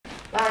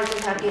Բարև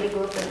հարգելի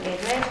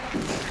գործընկերներ,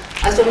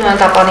 այսօր Նոյան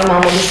Տապանի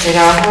մամուլի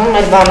սրահում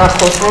մեր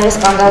բանախոսները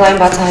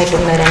սկանդալային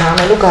բացահայտումներ են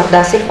անելու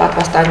Գարդասիլ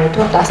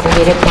պատվաստանյութով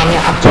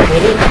 13-ամյա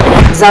աղջնակների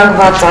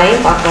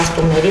զանգվածային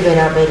պատվաստումների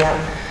վերաբերյալ։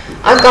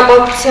 Այդ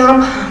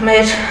կապակցությամբ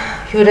մեր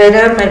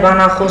հյուրերը, մեր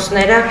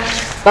բանախոսները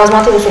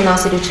բազմաթիվ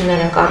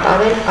ուսումնասիրություններ են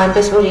կատարել,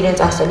 այնպես որ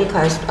իրենց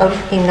ասելիքը այսօր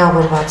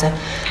հիմնավորված է։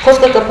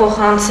 Խոսքը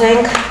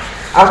կփոխանցենք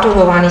Արթուր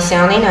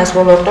Հովհաննիսյանին, այս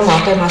ոլորտում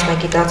արդեն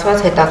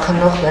մասնագիտացած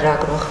հետաքննող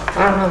լրագրող։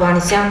 Պարոն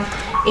Հովհաննիսյան,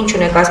 ինչ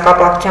ունեք այս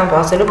կապակցությամբ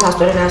ասելու,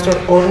 փաստորեն այսօր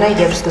օրն է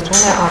եւ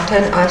սկսվում է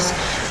արդեն այս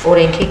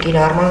օրենքի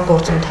կիրառման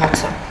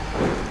գործընթացը։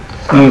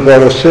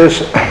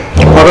 Բարոյս,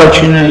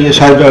 առաջինը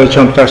ես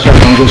հայտարարությամբ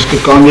դարձական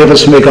խոսքը կամ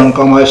եւս մեկ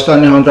անգամ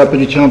Հայաստանի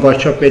Հանրապետության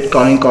վարչապետ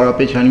Կարեն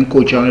Կարապետյանին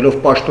կոչանելով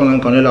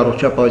պաշտոնանկ անել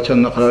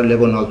առողջապահության նախարար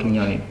Լևոն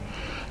Ալթունյանին։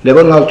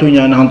 Լևոն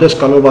Ալթունյանը հանդես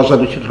գալով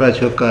ազատություն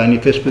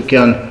ռադիոկայանի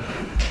Facebook-յան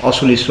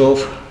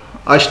ասուլիսով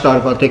այս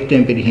տարվա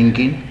դեկտեմբերի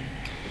 5-ին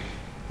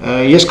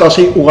ես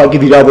կասեի ուղղակի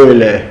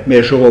վիրավորել է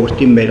մեր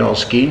ժողովրդի, մեր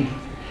ազգին։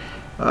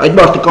 Այդ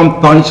մարդը կամ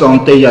բանից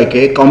անտեղյակ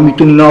է, կամ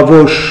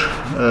միտումնավոր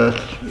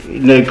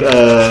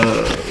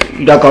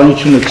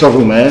իրականությունը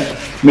ծռում է,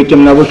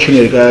 միտումնավոր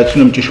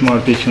չներկայացնում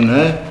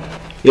ճշմարտությունը,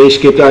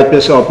 իսկ եթե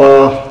այդպես ապա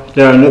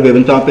դրանով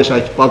եւ ընդհանրապես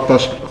այդ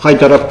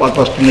խայտառակ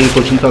պատվաստումների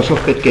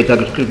գործընթացով պետք է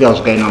հետաքրքրվի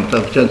ազգային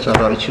անվտանգության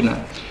ծառայությունը։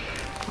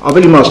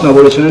 Ավելի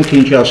մասնավորեցնեմ, թե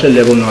ինչ ասել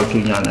Լևոն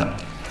Ալթունյանը։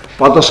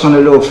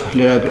 Պատասխանելով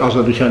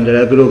ազատության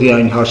լրագրողի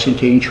այն հարցին,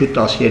 թե ինչու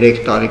 13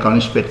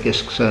 տարեկանից պետք է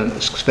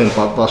սկսվեն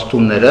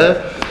պատվաստումները,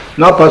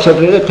 նա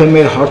բացատրել է, թե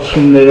մեր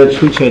հարցումները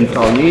ցույց են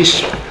տալիս,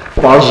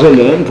 պարզել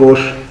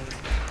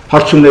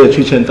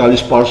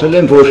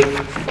են, որ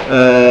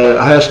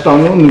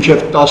Հայաստանում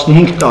մինչև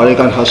 15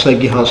 տարեկան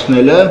հասակի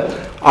հասնելը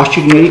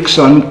աղջիկների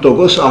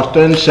 25%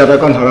 արդեն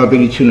սեռական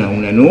հարաբերություն է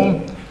ունենում,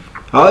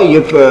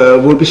 եւ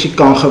որպեսզի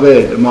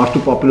կանխվեր մարդու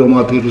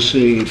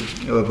պապիլոմավիրուսի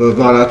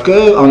վարակը,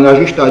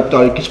 անհրաժեշտ այդ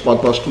տարիքից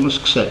պատվաստումը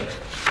սկսել։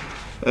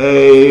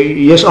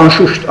 Ես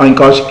անշուշտ այն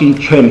կարծիքին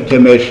չեմ, թե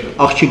մեր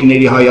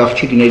աղջիկների, հայ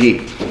աղջիկների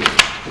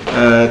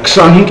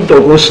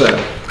 25%-ը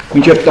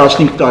մինչև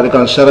 15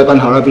 տարեկան սեռական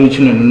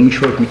հարաբերություն են ունում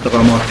ինչ-որ մի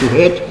տղամարդու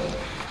հետ,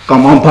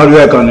 կամ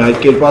անբարոյական է այդ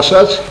կերպ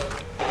ասած,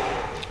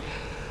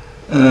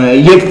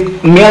 եւ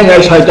միայն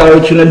այս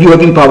հայտարարությունը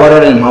լիովին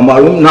բավարար եմ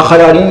համարում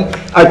նախարարին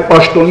այդ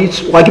պաշտոնից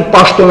ուղղակի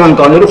պաշտոնանկ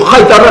անելու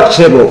խայտառակ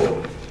ձևով։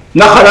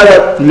 Նախարարը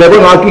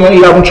Լևոն Ալթունյանը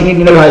իրավունք ունի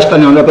լինել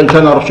Հայաստանի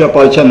Հանրապետության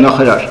առողջապահության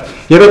նախարար։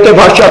 Եվ եթե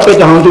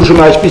վարչապետը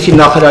հանդուրժում է այսպիսի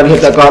նախարարի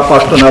հետագա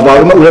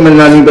պաշտոնավարումը, ուրեմն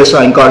նա նույնպես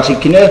այն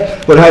կարծիքին է,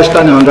 որ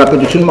Հայաստանի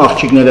Հանրապետությունում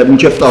աղջիկները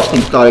մինչև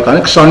 15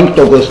 տարեկան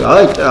 25%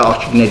 այդ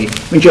աղջիկների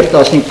մինչև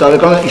 15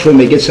 տարեկան ինչ-որ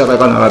մեկից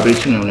սեռական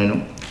հարաբերություն են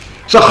ունենում։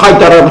 Սա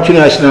խայտառակություն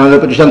է Հայաստանի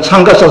Հանրապետության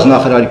ցանկացած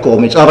նախարարի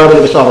կողմից,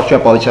 առավելևս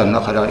առողջապահության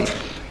նախարարի։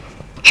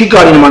 Չի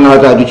կարելի նման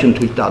արտահայտություն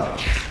թույլ տալ։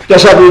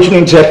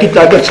 Տեսակցությունին ձեռքի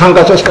տակ է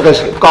ցանկացած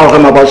տղես կարող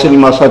եմ ապացուցել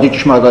իմ ասածի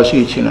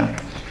ճշմարտացիությունը։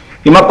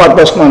 Հիմա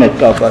պատվաստման հետ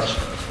կապված։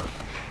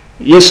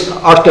 Ես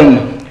արդեն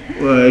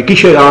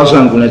գիշեր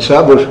ազանգ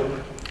ունեցա, որ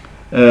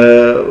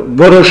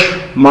որոշ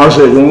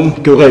մարզերում,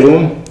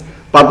 գյուղերում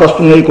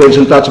պատվաստումների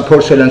գործընթացը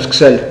փորձել են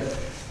սկսել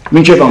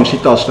մինչև ամսի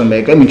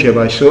 11-ը,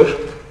 մինչև այսօր։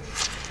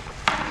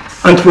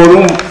 Ընդ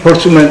որում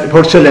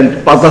փորձել են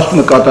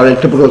պատվաստումը կատարել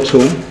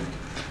դպրոցում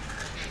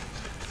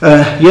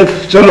եւ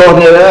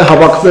ծնողները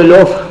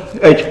հավաքվելով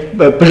այդ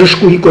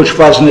բժշկուհի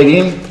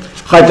կոչվածներին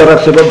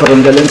խայտառակ ձևով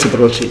բռնդել են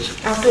դպրոցից։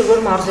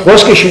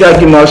 Խոսքը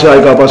Շիրակի մարզի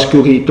Այգաբաց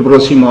գյուղի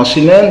դպրոցի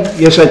մասին է,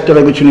 ես այդ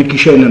տեղեկությունը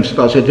գիշերն եմ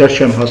ստացել, դեռ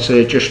չեմ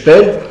հասցրել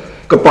ճշտել,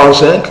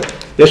 կպարզենք,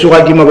 ես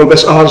ուղղակի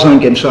որպես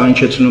ահազանգ եմ սա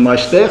հնչեցնում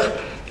այստեղ,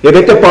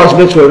 եւ եթե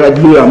պարզվեց, որ այդ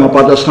լուրը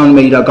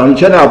համապատասխանում է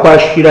իրականությանը, ապա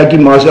Շիրակի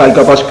մարզի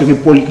Այգաբաց գյուղի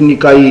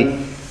պոլիկլինիկայի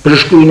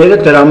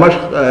բժշկուհիները դրա համար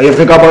եւ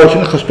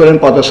ղեկավարությունը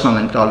խստորեն պատասխան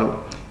են տալու։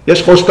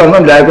 Ես խոստանում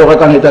եմ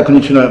լրագրողական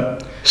հետաքննությունը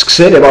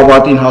սկսել եւ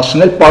ավարտին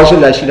հասցնել,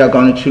 պարզել այս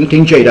իրականությունը, թե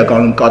ինչ է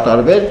իրականում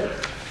կատարվել։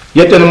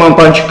 Եթե նման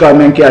բան չկա,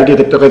 մենք իհարկե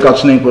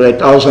տեղեկացնենք, որ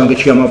այդ ահազանգը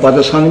չի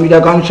համապատասխանում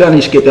իրականությանը,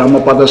 իսկ եթե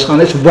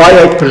համապատասխանեց, վայ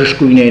այդ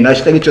բժշկուհիներին,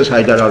 այստեղից ես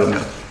հայտարարում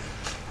եմ։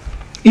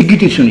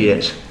 Իգիտություն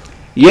իրենց։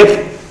 Եվ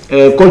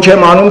կոչ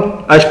եմ անում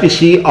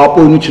այսպիսի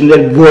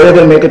ապօրինություններ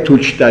որևէ մեկը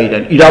թույլ չտա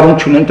իրեն։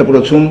 Իրավունք չունեն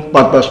դպրոցում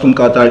պատվաստում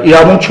կատարել,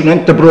 իրավունք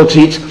չունեն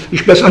դպրոցից,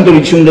 ինչպես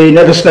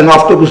ընդդիմություններին հստեն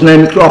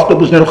ավտոբուսները,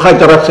 միկրոավտոբուսներով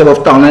խայտառակ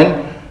ձևով տանեն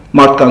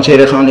մարդկանց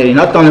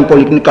երեխաներին, տանեն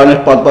պոլիկլինիկաներ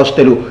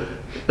պատվաստելու։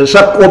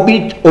 Սա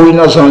կոպիտ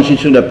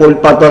օրինազանցություն է,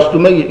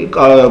 պատվաստումը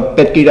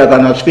պետք է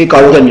իրականացվի,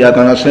 կարող են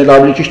իրականացնել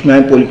ավելի ճիշտ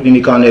միայն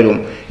պոլիկլինիկաներում։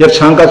 Եվ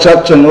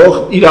ցանկացած ծնող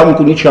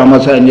իրավունք ունի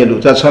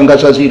չհամաձայնելու, դա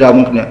ցանկացած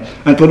իրավունքն է։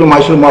 Ընդ որում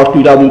այսօր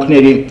մարդու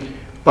իրավունքների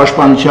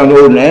պաշտպանության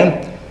օրն է,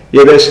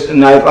 եւ ես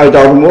նաեւ այդ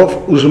առումով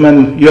ուզում եմ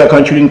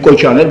յուրաքանչյուրին կոչ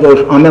անել, որ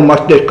ամեն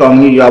մարդ դեր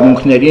կանգնի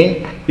իրավունքներին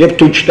եւ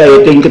թույլ չտա,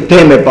 եթե ինքը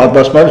դեմ է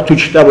պատվաստման,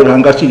 թույլ չտա, որ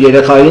հանգած իր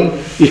երեխային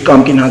իր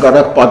կամքին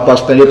հակառակ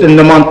պատվաստեն։ Եթե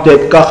նման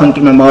դեպք կա,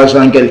 խնդրում եմ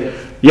արձանգել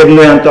եւ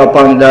Նոյան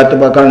Տապան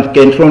լրատվական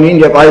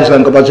կենտրոնին եւ այլ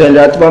զանգվածային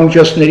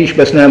լրատվամիջոցների,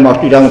 ինչպես նաեւ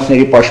մարդու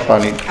իրավունքների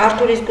պաշտպանին։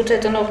 Արթուր, իսկ գուցե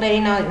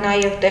ծնողներին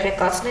նաեւ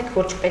տեղեկացնեք,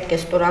 որ չպետք է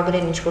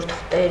ստորագրեն ինչ-որ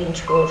թղթեր,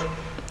 ինչ-որ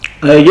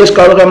Ես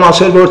կարող եմ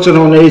ասել, որ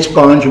ծնողներից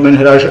պահանջում են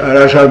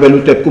հրաժարվելու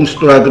դեպքում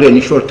ստորագրել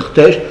ինչ-որ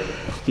թղթեր։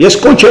 Ես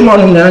կոչ եմ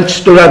անում նրանց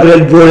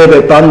ստորագրել որևէ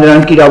բան,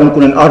 նրանք իրավունք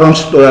ունեն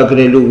առանց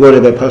ստորագրելու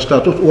որևէ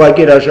փաստաթուղթ,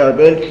 ուղղակի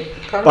հրաժարվել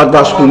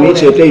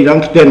պատվաստումից, եթե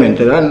իրանք դեմ են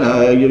դրան,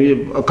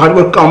 քանի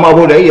որ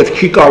կամավոր է եւ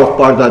չի կարող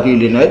պարտադիր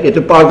լինել,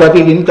 եթե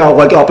պարտադիր լինի, դա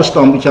ուղղակի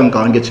ապստամբության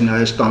կանգեցին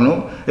Հայաստանում,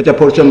 եթե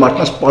փորձեն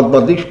մարդկանց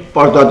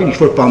պարտադիր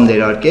ինչ-որ բան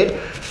ներարկել,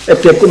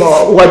 այդ դեպքում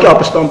ուղղակի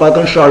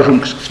ապստամբական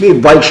շարժում կսկսվի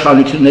վայ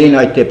իշխանություններին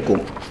այդ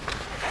դեպքում։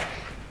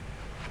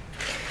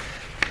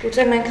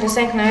 Գուցե մենք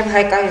լսենք նաև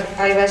Հայկ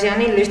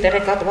Այվազյանի Լույս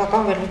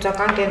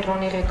տեղեկատվական-վերլուծական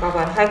կենտրոնի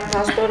ղեկավար։ Հայկ,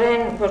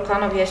 փաստորեն,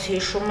 որքանով ես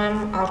հիշում եմ,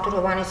 Արթուր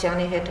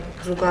Հովհաննիսյանի հետ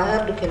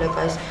զուգահեռ դուք եք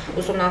այս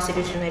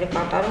ուսումնասիրությունները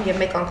կատարում եւ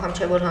մեկ անգամ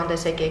չէ որ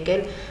հանդես եք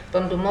եկել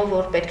պնդումով,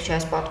 որ պետք չէ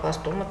այս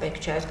պատվաստումը, պետք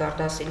չէ այս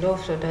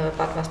Գարդասիլով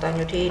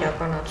պատվաստանյութի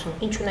իրականացում։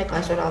 Ինչ ունեք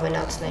այսօր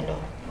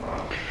ավելացնելու։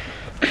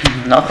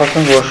 Նախ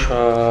ասեմ, որ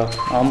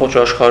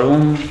ամբողջ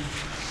աշխարհում,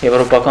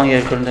 եվրոպական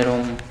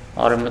երկրներում,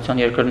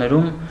 արևմտյան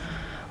երկրներում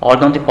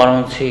արգանդի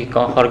պարանոցի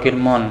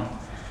կանխարգելման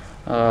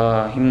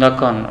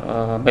հիմնական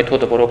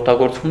մեթոդը, որ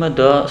օգտագործվում է,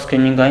 դա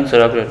սկրինինգային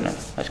ծրագրերն են։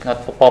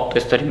 Այսինքն պապ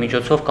տեստերի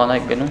միջոցով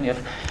կանայք գնում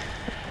եւ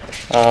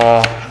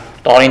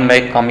տարին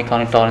մեկ կամ մի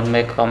քանի տարին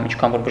մեկ կամ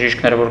ինչքան որ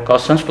բժիշկները որ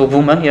կասեն,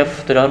 ստուգվում են եւ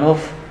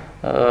դրանով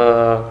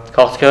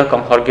քաղցկեղը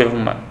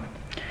կանխարգելվում է։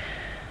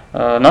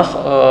 Նախ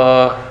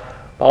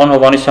պարոն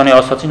Հովհաննիսյանի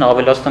ասացին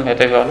ավելացնեմ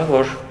հետեւյալը,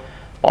 որ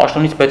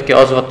պաշտոնից պետք է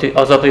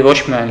ազատվի ոչ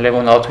միայն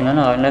Լևոն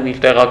Ալթունյանը, այլև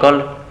իր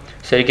տեղակալ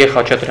Սերգեյ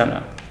Խաչատրյանը,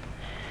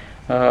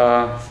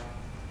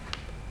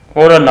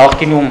 որը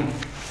նախկինում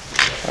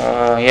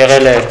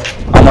եղել է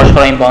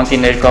Համաշխարհային բանկի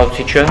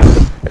ներկայացուցիչը,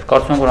 եւ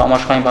կարծում եմ, որ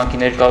Համաշխարհային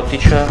բանկի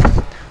ներկայացուցիչը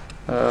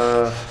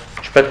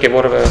չպետք է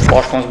որևէ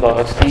պաշտոն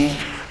զբաղեցնի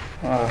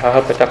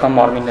ՀՀ պետական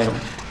մարմիններում։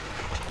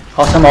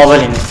 Ասեմ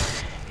ավելին,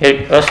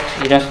 ըստ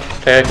իրենց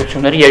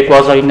տեղեկությունների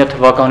 2009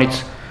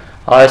 թվականից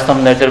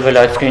Հայաստանում ներդրվել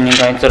այդ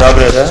սկրինինգային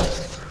ծրագրերը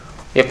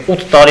եւ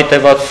 8 տարի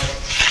տևած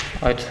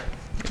այդ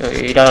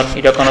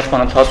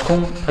իրականացման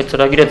ընթացքում այդ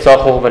ծրագիրը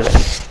ձախողվել է։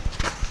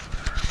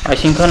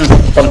 Այսինքն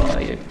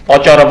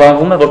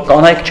պատճառաբանվում է, որ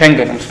կանայք չեն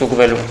գնում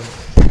ստուգվելու։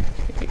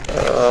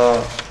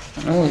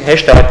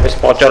 Հեշտ է այդպես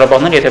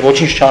պատճառաբանել, եթե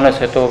ոչինչ չանես,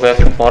 հետո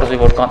վերջում բարձի,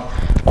 որ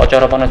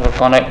պատճառաբանես, որ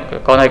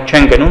կանայք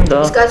չեն գնում, դա։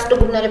 Իսկ այդ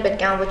ստուգումները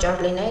պետք է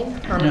անվճար լինեին։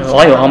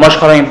 Այո,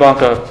 Համաշխարհային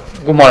բանկը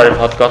գումար էր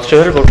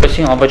հատկացրել,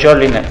 որպեսզի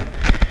անվճար լինեն։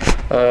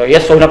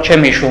 Ես օրինակ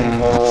չեմ հիշում,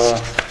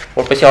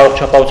 որպեսզի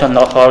առողջապահության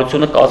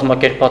նախարարությունը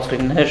կազմակերպած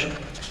լիներ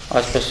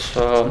այսպես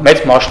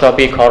մեծ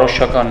մասշտաբի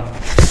քարոզչական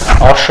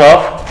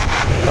արշավ,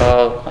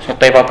 այսինքն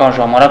տևական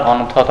ժամանակ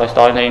անընդհատ այս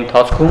տարիների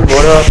ընթացքում,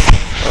 որը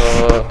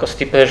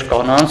կստիպեր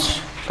կանանց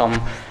կամ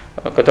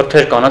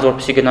կդրթեր կանանց,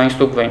 որպեսզի գնային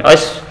ստուգվեին։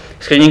 Այս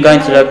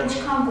սկրինինգային ծրագիրը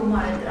ինչքան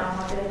գումար է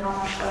տրամադրել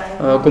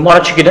Համաշխարհային։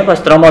 Գումարը չգիտեմ,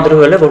 բայց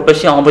տրամադրվել է,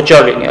 որպեսզի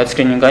անվճար լինի այդ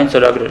սկրինինգային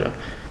ծրագրերը։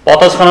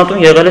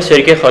 Պատասխանատուն եղել է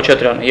Սերգեյ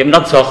Խաչատրյանը եւ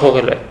նա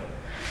ձախողել է։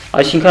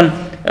 Այսինքն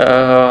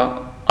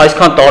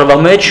այսքան տարվա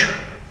մեջ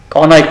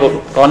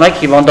կանայք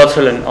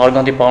հիվանդացել են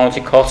արգանդի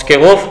պարանոցի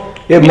քաղցկեղով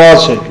եւ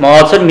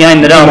մահացել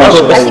միայն նրա համար,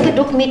 Այսինքն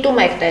դուք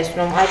միտում եք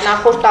տեսնում այդ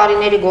նախորդ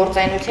տարիների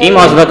գործունեության։ Իմ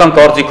անձնական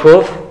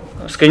կարծիքով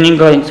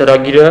սկրինինգային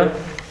ծրագիրը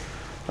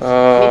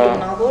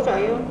միտումնավոր,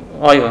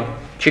 այո,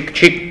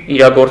 չի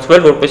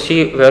իրագործվել, որպեսզի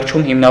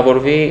վերջում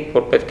հիմնավորվի,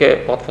 որ պետք է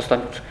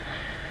պատվաստանյութ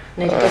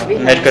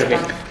ներկրվի։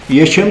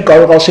 Ես չեմ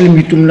կարող ասել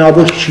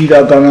միտումնավոր չի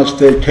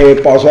իրականացվել, թե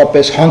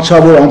պարզապես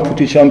հանցավոր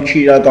անփութությամբ չի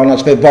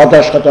իրականացվել, վատ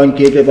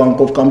աշխատանքի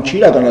հետևանքով կամ չի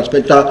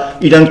իրականացվել, դա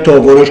իրենք թող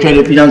որոշեն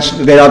եւ իրանց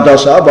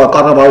վերադասը,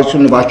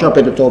 կառավարությունը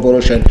վարչապետը թող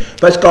որոշեն,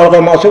 բայց կարող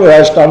եմ ասել, որ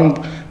Հայաստանում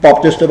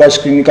պապտեստով այս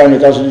կլինիկական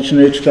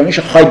հետազոտությունների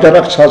ցուցանիշը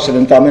խայտառակ ցածր է,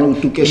 ընդամենը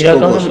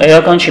 8.5%։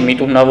 Էական չի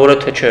միտումնավորը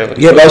թե չէ։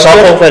 Եվ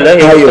այստեղվել է,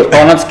 եւ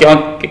կանանց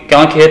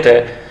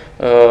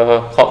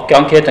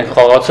կյանքի հետ են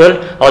խաղացել,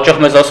 հաճախ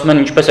մեզ ասում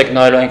են ինչպես եք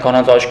նայելու այն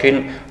կանանց աչքին,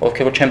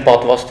 ովքեր որ չեն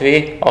պատվաստվի,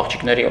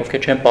 աղջիկների,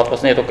 ովքեր չեն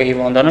պատվաստվի, հետո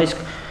կհիվանդանան,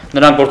 իսկ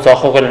նրանք որ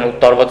ձախողել են 8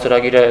 տարվա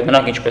ծրագիրը,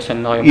 նրանք ինչպես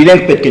են նայում։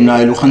 Իրենք պետք է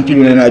նայելու, խնդիր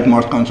ունեն այդ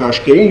մարդկանց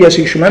աչքերին։ Ես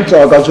հիշում եմ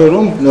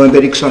Ծաղկաձորում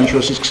նոյեմբերի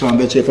 24-ից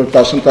 26, երբ որ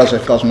 10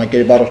 էր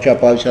կազմակերպել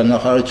առողջապահության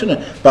նախարարությունը,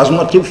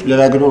 բազմաթիվ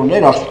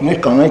լրագրողներ,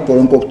 աղջիկներ կանայք,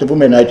 որոնք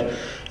օգտվում են այդ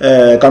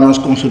կանանց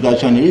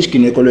կոնսուլտացիաներից,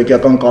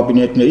 գինեկոլոգիական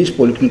կաբինետներից,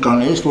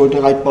 պոլիկլինիկաներից,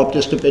 որտեղ այդ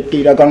պապտեստը պետք է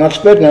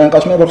իրականացվեր, նրանք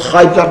ասում են, որ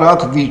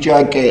խայտառակ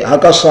վիճակ է,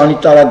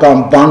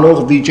 հակասանիտարական բանող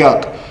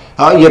վիճակ,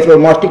 եւ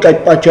մարդիկ այդ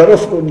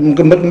պատճառով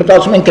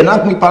մտածում են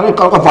գնանք մի բան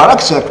կարող է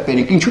վարակ ձեռք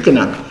բերենք, ինչու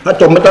գնանք։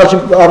 Հետո մտածի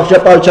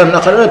առողջապահության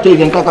նախարարը, թե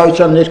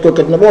ենթակայության ներքո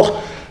գտնվող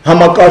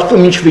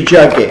համակարգում ինչ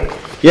վիճակ է։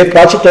 Եվ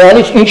բացի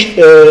դրանից ինչ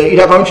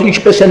իրականություն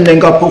ինչպես են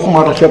նենգափոխում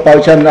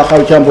առողջապահության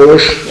նախարարության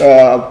որոշ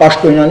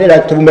պաշտոնյաներ,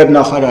 այդ թվում էր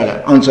նախարարը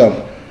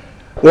անձամբ։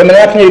 Ուրեմն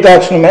նրանք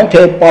ներկայացնում են,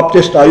 թե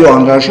պապտեստ այո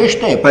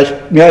անհրաժեշտ է, բայց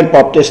միայն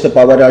պապտեստը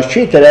բավարար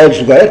չի, դրա հետ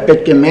զուգահեռ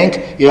պետք է մենք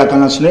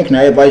իրականացնենք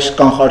նաև այս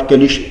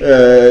կանխարգելի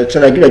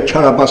ծրագիրը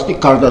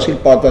չարաբաստիկ Գարդասիլ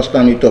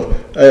պատվաստանյութով։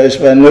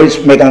 Նորից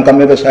մեկ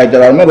անգամ եւս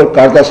հայտարարում եմ, որ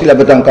Գարդասիլը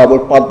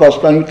վտանգավոր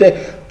պատվաստանյութ է,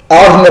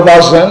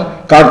 առնվազն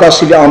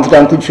Գարդասիլի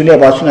անվտանգությունը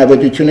եւ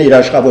արդյունավետությունը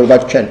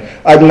երաշխավորված չեն։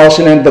 Այդ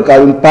մասին են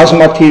վկայում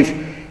բազմաթիվ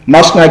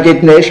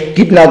մասնագետներ,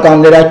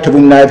 գիտնականներ, այդ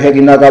թվում նաեւ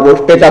հեղինակավոր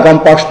պետական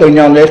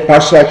պաշտոնյաներ,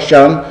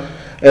 բարձրաստիճան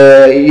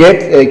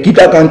եւ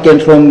գիտական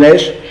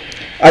կենտրոններ,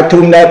 այդ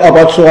թվում նաեւ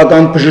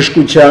ապացուցողական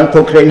բժշկության,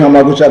 փոքրային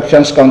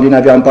համագործակցության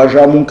սկանդինավյան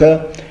բաժանմունքը,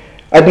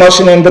 այդ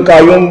մասին են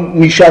վկայում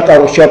մի շարք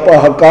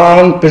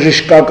առողջապահական,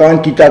 բժշկական,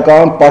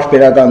 գիտական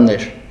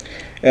պարբերականներ։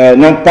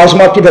 Նրանք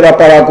բազմաթիվ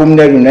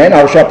հրապարակումներ ունեն,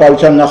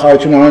 առողջապահության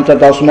նախարարությունը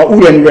անընդհատ ասում է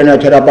ուր են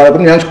այդ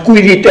հրապարակումները, նրանց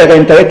կույրի տեղ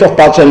են տվել, թող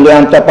բացեն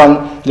Նոյյան Տապան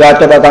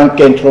լրատվական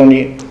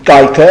կենտրոնի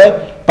կայքը,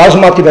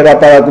 բազմաթիվ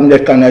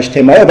հրապարակումներ կան այս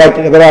թեմայով,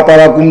 այդ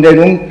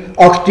հրապարակումներում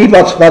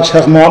ակտիվացված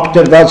հղմամբ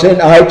դրված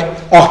են այդ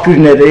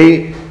աղբյուրների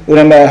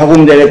ուրեմն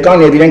հղումները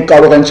կան եւ իրենք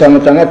կարող են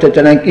ցանոթանալ թե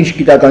դրանք ինչ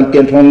գիտական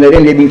կենտրոններ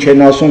են եւ ինչ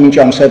են ասում, ինչ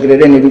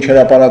ամսագրեր են եւ ինչ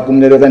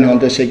հրապարակումներով են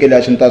հանդես եկել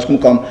այս ընթացքում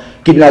կամ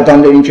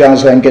գիտնականներ ինչ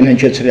անձանք են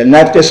հնչեցրել։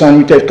 Նաեւ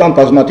տեսանյութեր կան,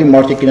 բազմաթիվ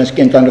մարդիկ իրենց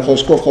կենտրոնի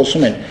խոսքով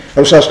խոսում են։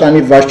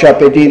 Ռուսաստանի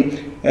վարչապետի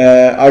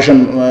այժմ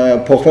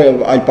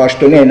փոխվել այլ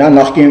պաշտոնի է նա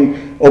նախկին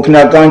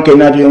օգնական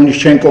Գենադի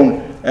Օնիշչենկոն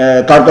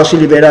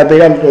Գարդասիլի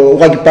վերաբերյալ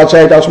ուղղակի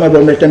բացահայտ ասում է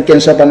որ մեր դեմ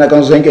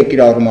կենսաբանական զենք է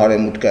կիրառում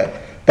արևմուտքը։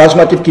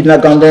 Բազմաթիվ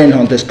գիտնականներ են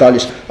հանդես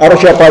գալիս։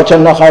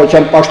 Առողջապահության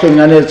նախարարության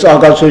պաշտոնյաները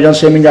ծաղկացության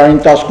սեմինարին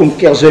տասկում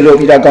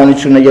կեղզելով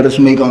իրականությունը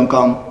 31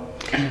 անգամ։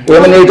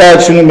 Ուրեմն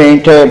ներկայացնում էին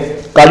թե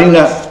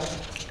Գալինա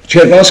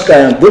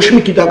Չերնոսկայան ոչ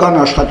մի գիտական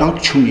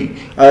աշխատանք չունի։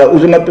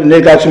 Ուզում եմ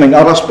ներկայացում են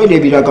առասպել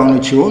եւ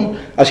իրականություն,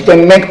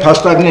 այսինքն մենք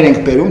փաստարկներ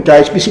ենք բերում, դա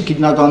այսպիսի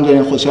գիտնականներ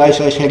են խոսել,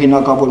 այս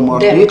հեղինակավոր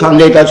մարդիկ, հան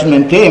ներկայացնում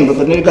են թե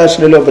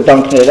ներկայացնելով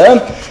վտանգները,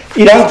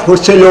 իրանք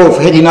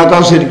փորձելով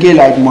հեղինական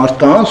զրկել այդ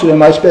մարդկանց,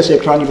 ուրեմն այսպես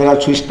էկրանի վրա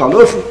ցույց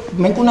տալով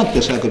մենք ունենք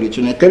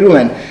տեսակրություն, գրում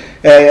են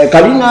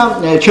Գալինա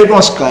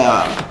Չերնոսկայա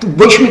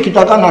ոչ մի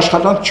գիտական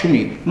աշխատանք չունի։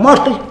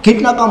 Մարդը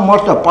գիտնական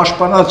մարդը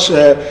պաշտպանած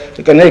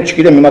կներեք,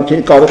 չգիտեմ, հիմա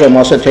կարող եմ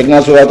ասել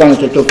տեխնազորականը,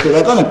 թե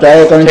դոկտորականը,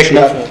 տեղեկային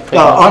չի։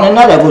 Դա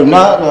անհնար է, որ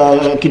նա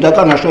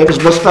գիտական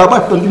աշխատանք,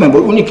 վստահաբար պնդում են,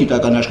 որ ունի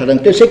գիտական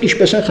աշխատանք։ Տեսեք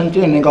ինչպես են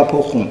խնդիրն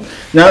ընկափոխում։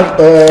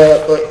 Նրանք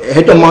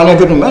հետո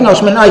մանևրում են,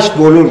 ասում են այս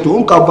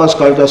ոլորտում կապված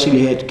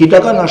Գարդասիլի հետ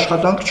գիտական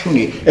աշխատանք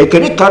չունի։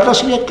 Գրեք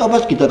Գարդասիլի հետ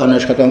կապված գիտական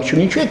աշխատանք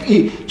չունի, ինչու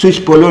է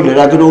ցույց բոլոր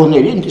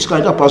լրագրողներին, իսկ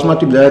այդ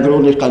բազմաթիվ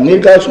լրագրողներ կան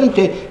ներկայացնում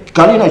թե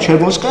Գալինա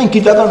Չերնոսկայան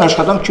գիտական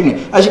աշխատանք չունի։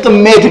 Այսինքն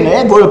մեկն է,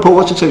 որը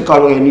փողոցից էլ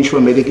կարող է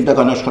ինչ-որ մեկը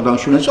գիտական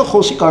աշխատանք չունեցող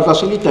խոսի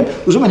Գարդասիլի դեմ։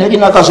 Ուզում են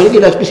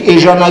հեղինակազրկել այսպես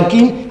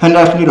էժանագին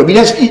հնարքներով,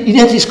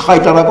 իրենց իսկ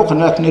խայտառակող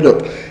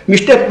հնարքներով։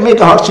 Միշտ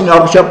մեկը հարցին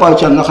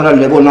առողջապահության նախարար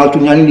Լևոն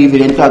Ալթունյանին եւ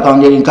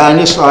իրենտականներին,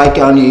 Գայանե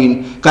Սահակյանին,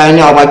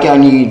 Գայանե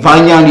Ավակյանին,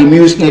 Վանյանի,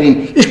 մյուսներին,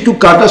 իսկ դուք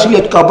Գարդասիլի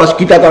հետ կապված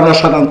գիտական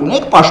աշխատանք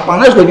ունեք,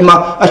 պաշտպանես, որ հիմա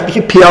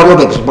այսպեսի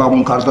PR-ով եք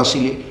զբաղվում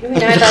Գարդասիլի։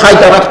 Այսպես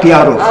խայտառակ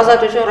PR-ով։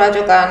 Ազատություն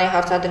ռադիոկայանի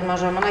հարցադրման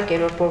ժամանակ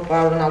երրորդ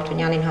պարոն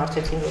Ալթունյանին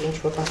հարցեցին, որ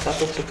ինչ-որ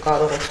փաստաթուղթ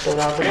կարող եք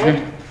ստորագրել։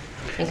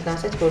 Ինքն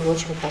ասաց, որ ոչ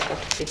մի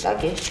փաստաթուղթի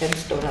տակ ես չեմ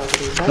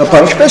ստորագրի։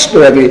 Դա ինչպես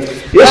ստորագրի։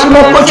 Ես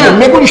հիմա ոչ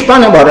մեկ ուրիշ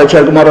բան եմ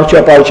առաջարկում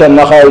առողջապահության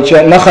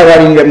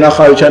նախարարին եւ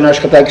նախարարության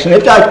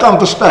աշխատակիցներին, դա այդքան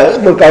վստահ է,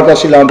 որ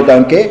Գարդասիլը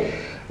անվտանգ է։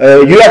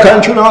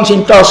 Յուրաքանչյուր անձին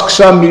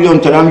 10-20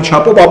 միլիոն դրամի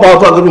չափով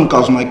ապահովագրում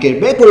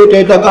կազմակերպեք, որ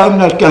հետագայում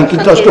կյանքի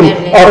ընթացքում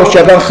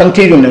առողջական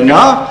խնդիր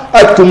ունենա,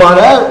 այդ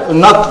գումարը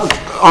նա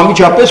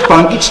անմիջապես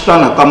բանկից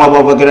ստանա կամ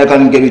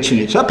ապահովագրական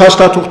ընկերությունից, հա,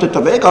 փաստաթուղթը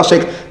տվեք,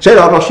 ասեք,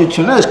 ձեր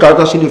առողջությունը այս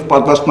Գարդասիլի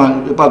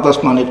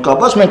պատվաստման հետ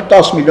կապված մենք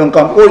 10 միլիոն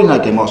կամ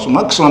օրինակ եմ ասում,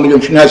 հա, 20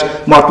 միլիոն չնայած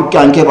մարդու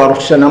կյանքի եւ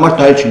առողջության համար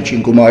դա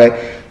ինչ-ինչ գումար է։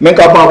 Մենք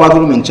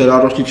ապահովագրում ենք ձեր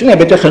առողջությունը,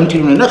 եթե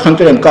խնդիր ունենա,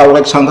 խնդրեմ, կարող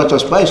եք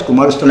ցանկացած բայ այս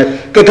գումարը ստանալ։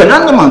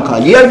 Կգնան նման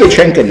քայլ, իհարկե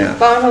չեն գնա։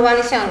 Պարոն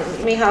Հովհաննիսյան,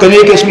 մի հատ։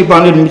 Կներեք, ես մի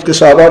բաներ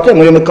միտքս ավարտեմ,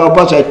 ուրեմն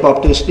կապված այդ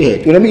պապտեստի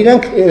հետ։ Ուրեմն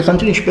իրանք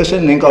խնդիրը ինչպես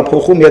են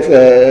նենկափոխում եւ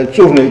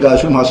ծուղ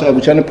ներկայացում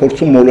հասարակությանը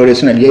փորձում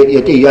մոլորեցնել,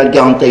 եթե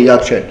իհարկե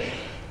անտեղյակ չեն։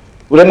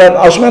 Ուրեմն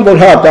ասում են, որ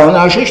հա, դա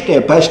անհրաժեշտ է,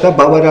 բայց դա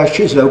բավարար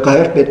չի,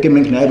 զուգահեռ պետք է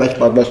մենք նաև այս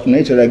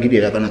պատվաստումների ծրագիր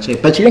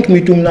իրականացնենք, բայց իրենք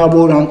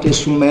միտումնավոր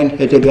անտեսում են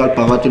հետեւյալ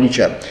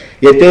բաղադրիչը։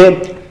 Եթե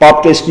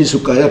պապտեստի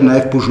զուգահեռ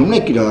նաև բուժումն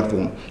է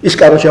կիրառվում,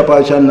 իսկ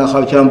առողջապահության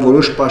նախարարության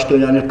որոշ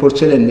պաշտոնյաներ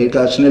փորձել են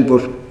ներկայացնել,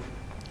 որ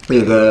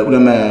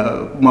ուրեմն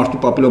մարդու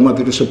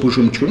պապիլոմավիրուսը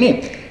բուժում չունի,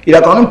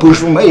 իրականում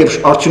բուժվում է եւ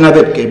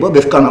արդյունավետ կերպով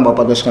եւ կան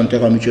համապատասխան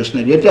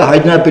տեղամիջոցներ։ Եթե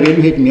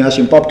հայտնաբերելու հետ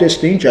միասին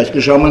պապտեստը ինչ,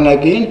 այսինքն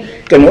ժամանակին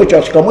կնոջ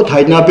աղջկամոտ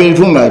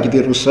հայտնաբերվում է այդ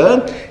վիրուսը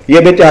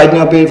եւ եթե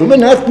հայտնաբերվում է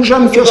նաեւ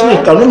բուժամիջոցներ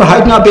կան, ուրեմն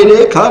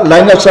հայտնաբերեք, հա,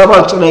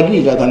 լայնածավալ ծրագիր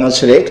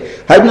իրականացրեք,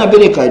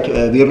 հայտնաբերեք այդ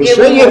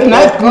վիրուսը եւ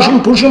նաեւ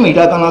բուժում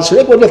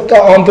իրականացրեք, որովհետեւ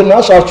կա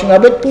անվնաս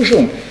արդյունավետ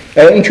բուժում։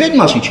 Ինչու այդ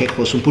մասին չեք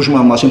խոսում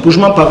բուժման մասին։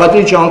 Բուժման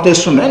բաղադրիչը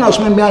անտեսում են,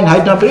 ասում են միայն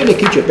հայտնաբերելը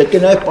քիչ է, պետք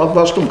է նաև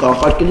պատվաստում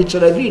կանխարգելի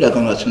ծրագիր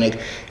իրականացնեք։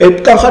 Այդ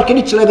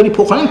կանխարգելի ծրագրի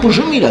փոխարեն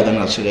բուժում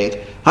իրականացրեք։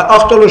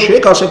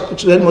 Ախտորոշեք, ասեք,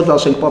 ձեր մոտ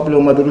ասենք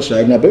պապիլոմավիրուսը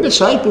հայտնաբերվել,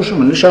 սա էլ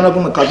բուժումը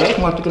նշանակում է կատարեք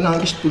մարդը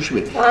հանգիստ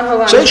բուժվի։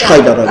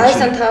 Այս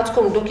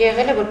ընթացքում դուք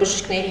եղել եք, որ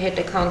բժիշկների հետ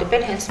եք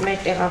հանդիպել հենց մեր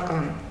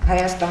տեղական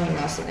Հայաստանի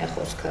մասին է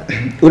խոսքը։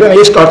 Ուրեմն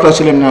ես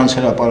կարտացել եմ նրանց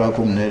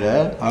հրապարակումները,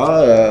 հա,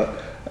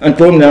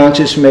 ընտրում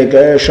նրանցից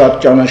մեկը շատ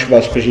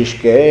ճանաչված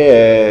բժիշկ է,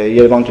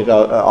 Երևան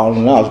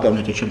անունը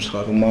ազգանունը չեմ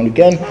սխալվում,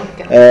 Մանուկյան,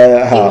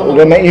 հա,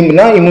 ուրեմն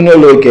նա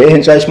իմունոլոգ է,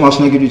 հենց այս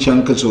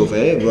մասնագիտության գծով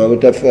է,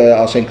 որովհետև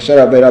ասենք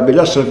սրա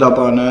վերաբերյալ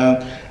սրտաբանը,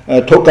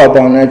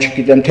 թոկաբանը,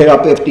 չգիտեմ,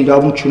 թերապևտ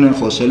իրավունք չունեն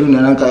խոսելու,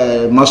 նրանք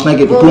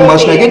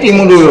մասնագետ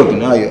իմունոլոգ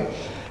են, այո։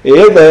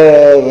 Եվ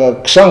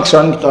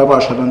 20-25 տարվա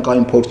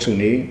աշխատանքային փորձ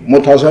ունի,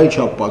 մոտ 1000-ի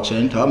չափ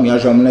պացիենտ, հա,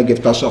 միաժամանակ եւ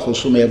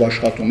դասախոսում է եւ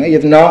աշխատում է,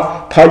 եւ նա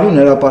փայլուն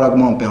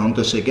հրապարակմամբ է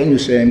հանդես եկել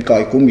ուսեմ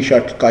կայքում, մի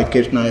շարք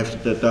կայքեր նաեւ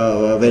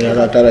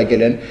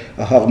վերահրատարակել են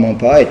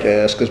հաղմամբ այդ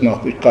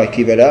սկզբնաղբյուր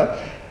կայքի վրա։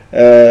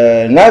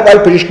 Նաև այլ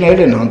բժիշկներ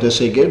են հանդես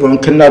եկել,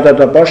 որոնք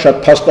քննադատաբար շատ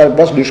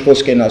փաստարկված լույս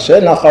խոսք են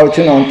ասել,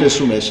 նախարարությունը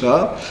անտեսում է սա։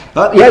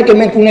 Իհարկե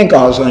մենք ունենք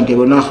ահազանգ է,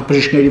 որ նախ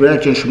բժիշկների վրա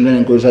ճնշումներ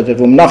են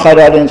գործադրվում,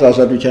 նախարարը հենց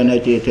ազատության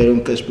այդ եթերում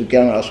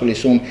Facebook-յան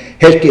ասուլիսում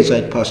հերկեց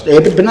այդ փաստը։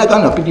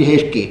 Բնական է, պիտի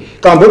հերկի,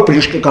 կամ որ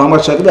բժիշկը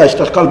համարձակվի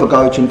այստեղ կալ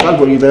վկայություն տալ,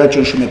 որ իր վրա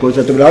ճնշում է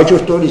գործադրվել,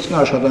 հաջորդ օրը իսկ նա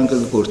աշխատանքը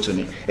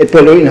կգործնի։ Այդ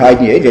բոլորին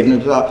հայտնի է, եւ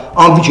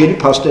անվիճելի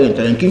փաստեր են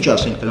դրանք, ինչ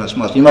ասենք դրանց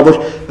մասին։ Հիմա որ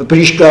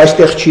բժիշկը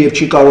այստեղ չի եւ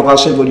չի կարող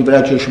ասել, որ իր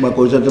վրա ճնշում է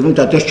գործադրվում,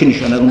 դա դեռ չի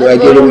նշանակում, որ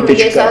այդ երևույթը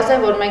չկա։ Ես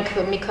ասեմ, որ մենք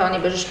մի քանի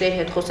բժիշկների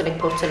հետ խոսել ենք,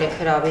 փորձել ենք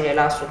հրավիրել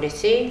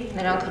ասուլիսի,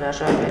 նրանք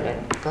հրաժարվել են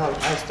գալ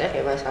այստեղ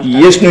եւ այս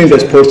հաստատել։ Ես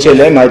նույնպես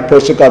փորձել եմ, այդ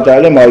փորձը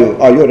կատարել եմ,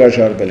 այո,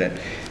 հրաժարվել են։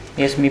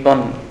 Ես մի բան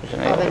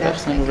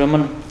ավելացնեմ,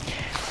 ուրեմն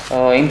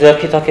իմ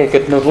ձեռքի տակ է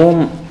գտնվում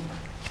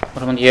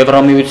ուրեմն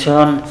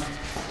Եվրամիության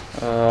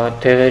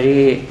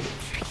տեղերի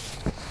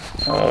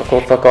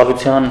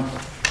գործակալության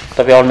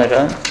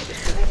տվյալները,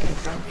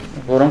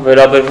 որոնք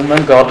վերաբերվում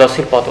են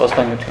Գարդասիլ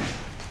պատվաստանյութին։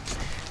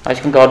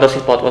 Այսինքն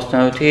Գարդասիլ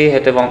պատվաստանյութի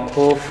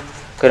հետևանքով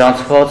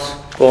գրանցված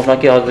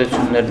կողմնակի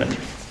ազդեցություններն են։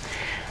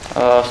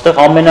 Այստեղ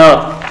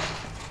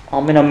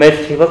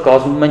ամենամեծ թիվը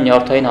կազմում են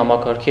նյարդային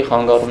համակարգի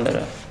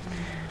խանգարումները։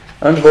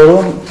 Ընդ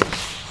որում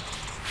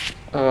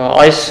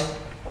այս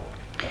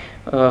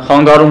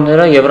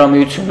խանգարումները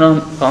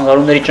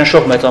խանգարումների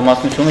ճնշող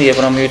մեծամասնությունը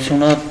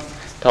Եվրամիությունը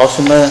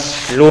դասում է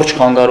լուրջ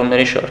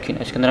խանգարումների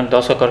շարքին, այսինքն նրանք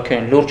դասակարգեր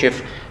են լուրջ եւ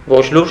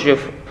ոչ լուրջ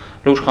եւ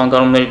լուրջ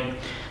խանգարումների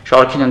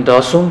շարքին են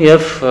դասում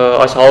եւ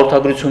այս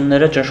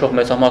հաղորդագրությունները ճնշող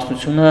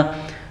մեծամասնությունը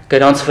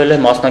գրանցվել է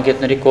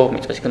մասնագետների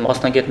կողմից, այսինքն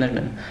մասնագետներն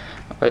են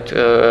այդ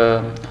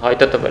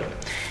հայտը տվել։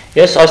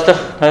 Ես այստեղ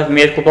նաեւ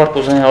մի երկու բառ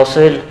կուզենայի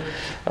ասել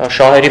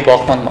շահերի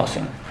բախման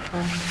մասին։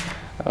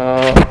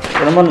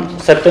 Ուրեմն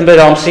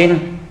սեպտեմբեր ամսին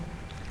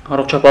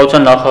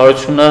առողջապահության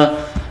նախարարությունը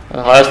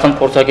Հայաստան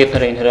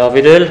փորձագետներ էին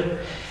հրավիրել,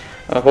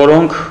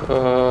 որոնք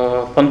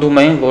պնդում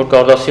էին, որ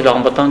Գարդասիլ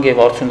անվտանգ եւ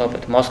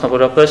արդյունավետ,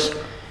 մասնավորապես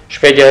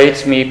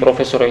Շվեդիայից մի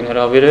պրոֆեսոր էին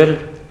հրավիրել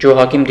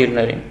Ջոհակիմ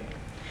Դիլներին,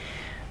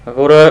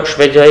 որը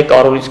Շվեդիայի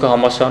Կարոլինսկա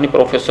համալսարանի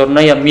պրոֆեսորն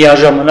է եւ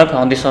միաժամանակ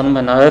հանդիսանում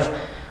է նաեւ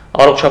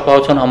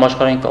առողջապահության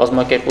համաշխարհային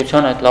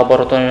կազմակերպության այդ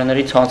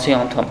լաբորատորիաների ցանցի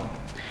անդամ։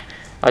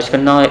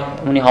 Այսինքն նա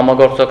ունի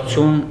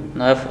համագործակցություն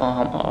նաեւ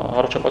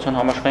առողջապահության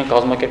համաշխարհային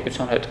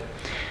կազմակերպության հետ։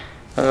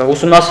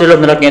 Ուսումնասիրելով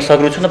նրա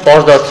կենսագրությունը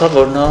պարզ դարձավ,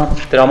 որ նա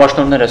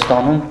դրամաշնորհներ է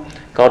ստանում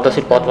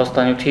Գարդասիլ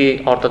պատվաստանյութի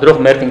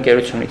արտադրող մերկ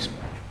ընկերությունից։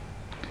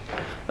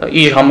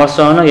 Իր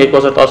համալսարանը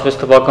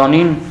 2016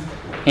 թվականին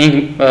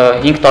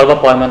 5 տարվա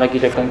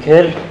պայմանագիր է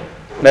կնքել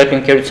մերկ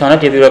ընկերության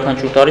հետ եւ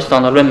յուրաքանչյուր տարի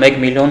ստանալու է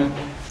 $1 միլիոն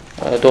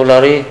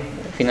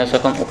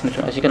ֆինանսական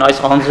օգնություն։ Այսինքն այս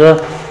անձը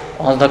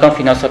անձնական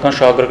ֆինանսական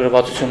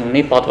շահագրգռվածություն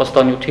ունի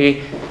պատվաստանյութի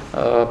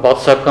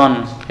բացասական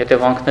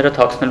հետևանքները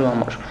թաքցնելու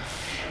համար։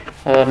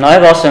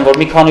 Նաև ասեմ, որ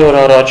մի քանի օր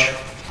առաջ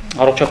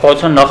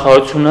առողջապահության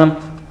նախարարությունը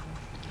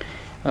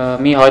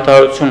մի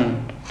հայտարարություն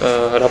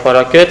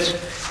հրապարակեց,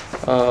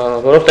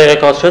 որով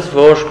տեղեկացրեց,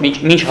 որ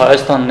մինչ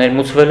Հայաստան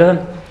ներմուծվել է,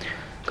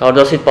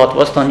 Գարդասիլ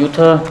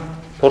պատվաստանյութը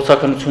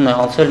փորձաքննություն է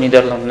անցել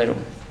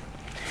Նիդերլանդներում։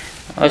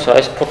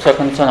 Այս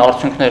փորձաքննության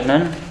արդյունքներն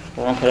են,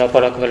 որոնք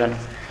հրապարակվել են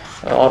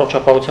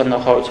առողջապահության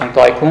նախարարության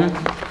կայքում,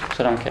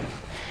 սրանք են։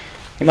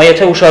 Հիմա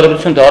եթե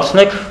ուշադրություն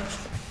դարձնեք,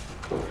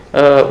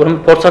 ուրեմն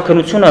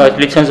փորձաքննությունը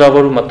այդ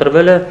լիցենզավորումը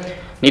տրվել է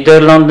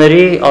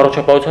Նիդերլանդների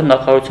առողջապահության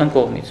նախարարության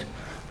կողմից։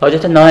 Բայց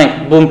եթե նայենք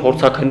բուն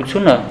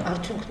փորձաքննությունը,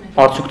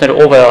 արդյունքները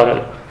ով է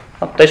արել,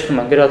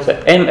 տեսնում են գրած է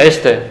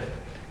MSD,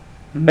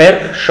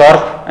 Merck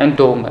Sharp and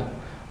Dome։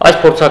 Այս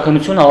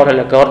փորձաքննությունը արել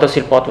է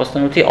Գարդասիլ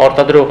պատվաստանյութի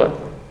արտադրողը։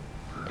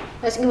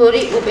 Այսինքն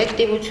որի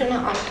օբյեկտիվությունը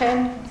արդեն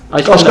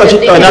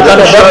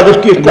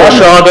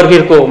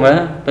շահագրգիռ կողմ է,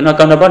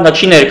 բնականաբար նա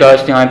չի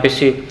ներկայացնի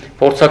այնպիսի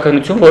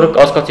փորձաքննություն, որը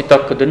կասկածի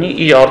տակ կդնի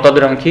իր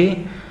արտադրանքի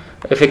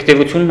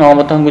էֆեկտիվությունն ու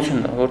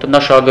անվտանգությունը, որտեղ նա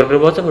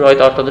շահագրգռված է, որ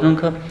այդ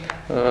արտադրանքը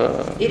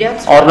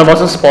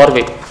առնվազն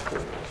սպառվի։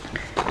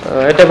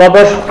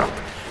 Հետևաբար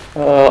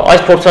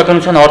այս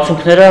փորձաքննության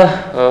արդյունքները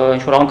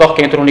ինչ որ անկախ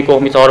կենտրոնի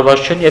կողմից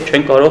արված չեն եւ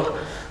չեն կարող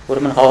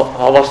ուրեմն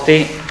հավաստի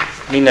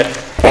լինել։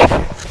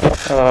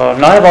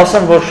 Նաև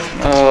ասեմ, որ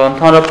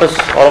ընդհանրապես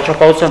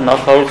առողջապահության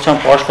նախարարության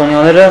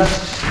պաշտոնյաները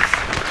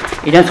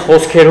իրենց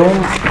խոսքերում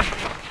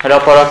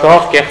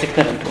հրապարակող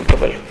կեղծիքներ են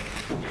տվել։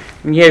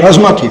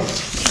 Բազմաթիվ։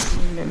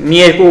 Մի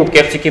երկու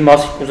կեղծիկի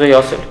մասին կուզեի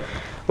ասել։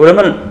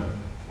 Ուրեմն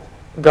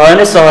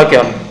Գայանե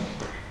Սահակյան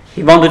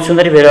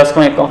հիվանդությունների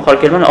վերահսկման եւ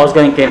կանխարգելման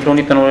ազգային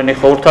կենտրոնի տնօրենի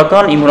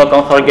խորհրդական,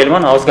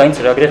 իմունոկանխարգելման ազգային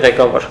ծրագրի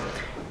ղեկավար։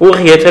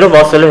 Ուղիղ եթերով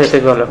ասել է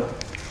հետեւյալը.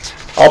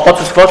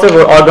 ապացուցված է,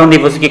 որ արգանդի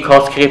վզիկի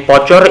քաղցկեղի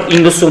պատճառը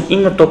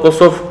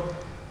 99%-ով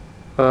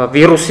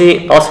վիրուսի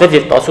 16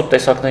 եւ 18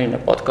 տեսակներին է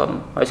պատկանում։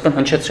 Այսինքն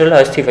հնչեցրել է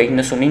այս թիվը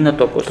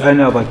 99%։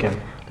 Գայնե Ավակյան։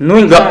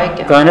 Նույն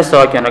Գայնե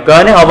Սահակյանը,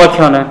 Գայնե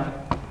Ավակյանը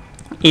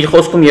իր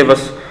խոսքում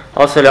եւս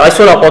ասել է,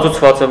 այսօր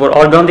ապացուցված է, որ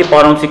արգանդի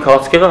պարանոցի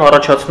քաղցկեղը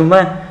առաջացնում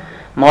է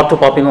մարդու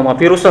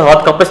պապիլոմավիրուսը,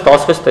 հատկապես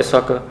 16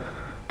 տեսակը,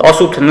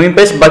 18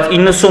 նույնպես, բայց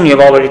 90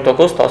 եւ ավելի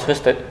տոկոս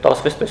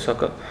 16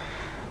 տեսակը։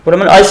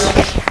 Ուրեմն այս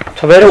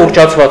թվերը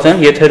ուռճացված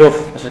են, եթերով,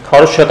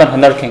 քարոզչական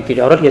հնարք են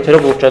կիրառել,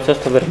 եթերով ուռճացած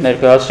թվեր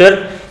ներկայացրել,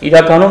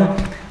 իրականում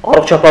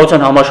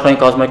առողջապահության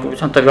համաշխարհային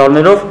կազմակերպության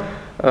տվյալներով,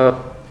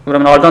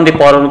 ուրեմն արգանդի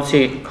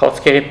պարանոցի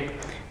քաղցկեղի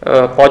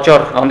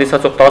պատճառ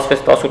հանդիսացող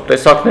 16-18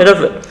 տեսակները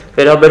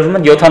վերաբերվում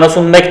են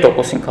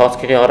 71%-ին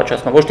քաղցկեղի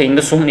առաջացման, ոչ թե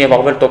 90 եւ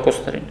ավելի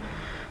տոկոսներին։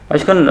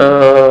 Այսինքն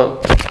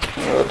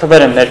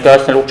թվեր են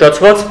ներկայացնել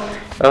ուռճացված,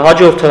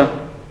 հաջորդը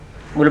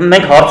ուրեմն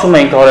մենք հարցում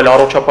ենք արել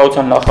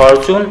առողջապահության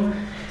նախարարություն,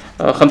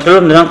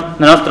 խնդրելով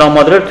նրանց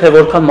տրամադրել, թե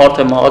որքան մարդ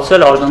է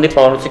մահացել արգանդի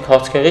պարանոցի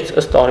քաղցկեղից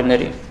ըստ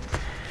տարիների։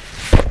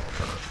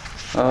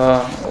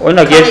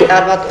 Օրինակ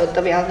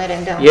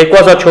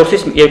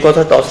 2004-ից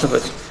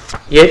 2016,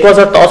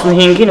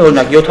 2015-ին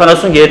օրինակ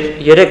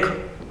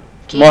 73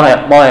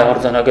 մահ է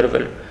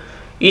արձանագրվել։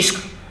 Իսկ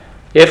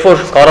երբ որ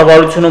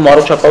կառավարությունում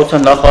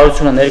առողջապահության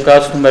նախարարությունը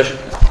ներկայացնում էր,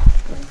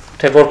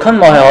 թե որքան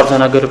մահ է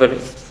արձանագրվել,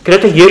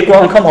 գրեթե 2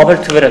 անգամ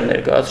ավելի թվեր են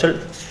ներկայացրել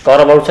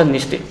կառավարության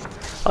նիստին։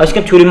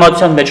 Այսինքն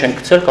թյուրիմացության մեջ են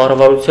գցել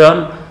կառավարության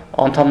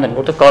անդամները,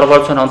 որտեղ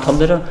կառավարության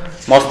անդամները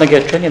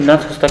մասնագետ չեն եւ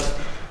նրանց հստակ,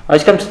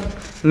 այսինքն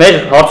մեր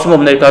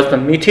հարցումով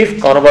ներկայացնում մի թիվ,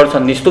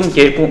 կառավարության նիստում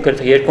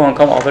գրեթե 2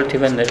 անգամ ավելի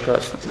թիվ են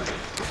ներկայացնում։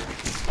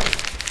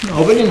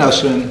 Ավելին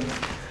ասեմ,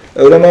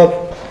 ուրեմն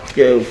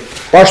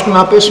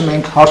պաշտոնապես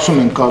մենք հարցում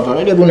ենք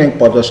կատարել եւ ունենք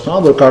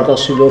պատասխան, որ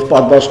Գարդասիլով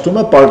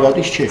պատվաստումը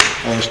պարտադիր չէ,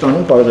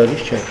 Հայաստանում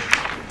պարտադիր չէ։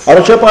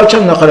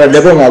 Առողջապահության նախարար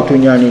Լևոն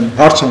Ալթունյանին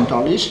հարց են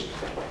տալիս,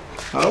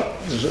 հա,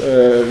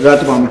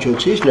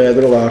 լրատվամիջոցից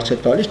լրագրողը հարց է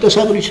տալիս,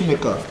 տեսագրությունը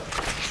կա։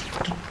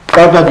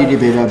 Պարտադիրի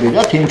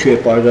վերաբերյալ, թե ինչու է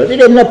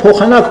պարտադիր, եւ նա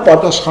փոխանակ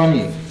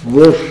պատասխանի,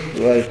 որ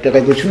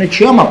տեղեկությունը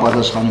չի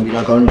համապատասխանում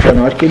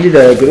իրականության արկելի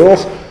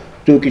լրագրող,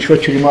 դուք ինչ-որ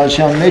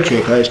թյուրիմացության մեջ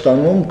եք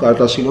Հայաստանում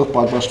Գարդասիլով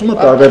պատվաստումը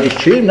պարտադիր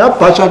չի, նա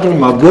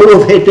բացատրում է,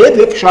 որովհետեւ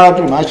եւ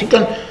շարադրում,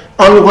 այսինքն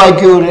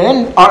անուղղակիորեն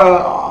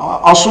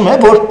ասում է,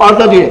 որ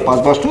պարտադիր է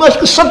պատվաստումը,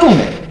 այսինքն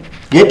ստում է։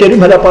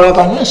 Եթերում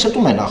հրապարականորեն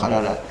ստում է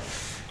նախարարը։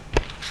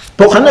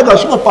 Փոխանակ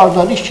ասում է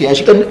պարտադիր չի,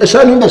 այսինքն սա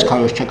նույնպես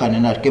քարոզչական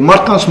հնարք է։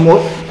 Մարդկանց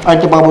մոտ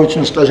այդ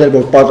տպավորությունը ստացել,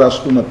 որ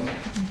պատվաստումը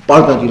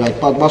պարտադիր այդ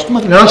պատվաստումը,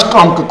 նրանց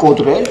կամքը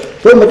կոտրել,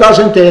 որ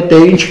մտածեն թե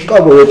ինչ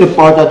կա, որովհետեւ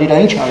պարտադիր է,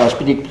 ինչ արած,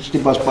 պիտի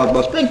ստիպված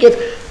պատվաստենք եւ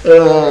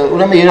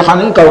ուրեմն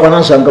երեխաներին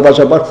կարողանան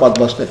զանգվածաբար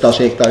պատվաստել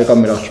 13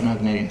 տարեկան մեր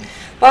աղջնակներին։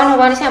 Պարոն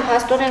Հովհաննիսյան,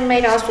 փաստորեն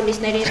մեր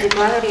ասուլիսներին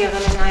զուգահեռ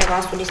եղել են նաև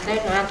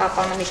ասուլիսներ, Նոյան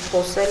Տապանը միշտ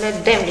խոսել է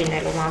դեմ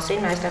լինելու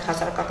մասին, այստեղ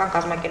հասարակական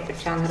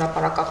կազմակերպության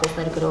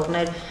հրապարակախոսներ,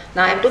 գրողներ,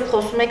 նաև դուք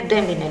խոսում եք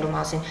դեմ լինելու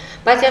մասին,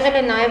 բայց եղել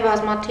են նաև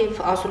բազմաթիվ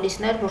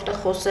ասուլիսներ, որտեղ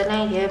խոսել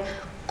են եւ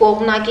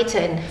կողմնակից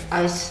են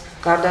այս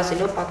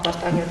Գարդասիլով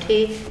պատվաստանյութի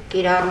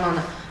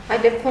կիրառմանը։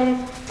 Այդ դեպքում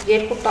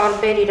երկու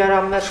տարբեր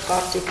իրարամերժ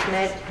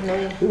կարծիքներ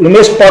նույն։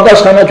 Մեզ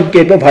պատասխանատու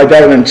կերպով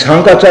հայտարարում եմ,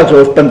 ցանկացած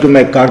ով պնդում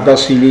է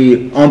Գարդասիլի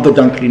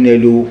անվտանգ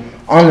լինելու,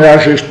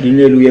 անհրաժեշտ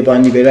լինելու եւ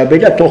անի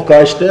վերաբերյալ, թող կա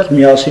այստեղ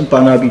միասին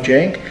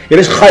բանավիճենք,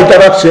 եւ ես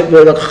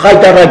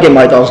խայտառակեմ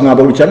այդ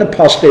ազնվորությանը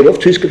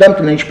փաստերով, ցույց կտամ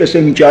թե ինչպես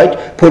է միջի այդ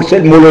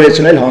փորձել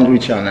մոլորեցնել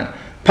հանրությանը։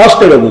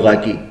 Փաստերով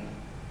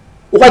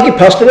ուղղակի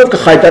փաստերով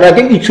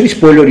կխայտառակեմ ի ցույց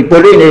բոլորի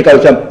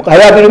ներկայությամբ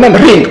հարաբերում եմ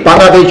ռինգ,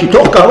 բանավեճի,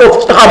 թող կա ով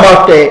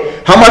տղամարդ է,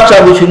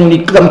 համարձակություն ունի,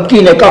 կամ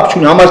կին է, կապ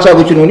չունի,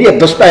 համարձակություն ունի եւ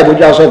վստահ է,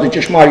 որ ասածը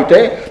ճշմարիտ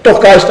է, թող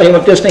կա այստեղ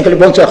տեսնենք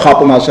ոնց է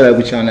խապում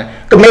հասարակությանը։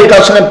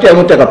 Կմերկացնեմ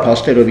տեղը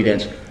փաստերով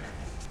իրենց։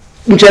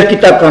 Ինչեր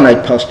գիտական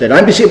այդ փաստեր,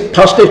 այնպեսի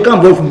փաստեր կան,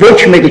 որ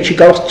ոչ մեկը չի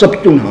կարող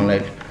ծպտուն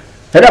հանել։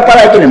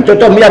 Հրապարակել եմ,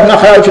 դեռ միակ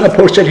նախարարությունը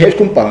փորձել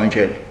հերքում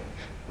պահանջել։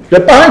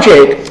 Դե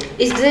պահանջեք։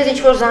 Իսկ ձեզ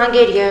ինչ-որ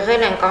զանգեր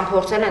եղել են կամ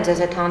փորձել են ձեզ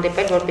հետ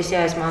հանդիպել, որպեսզի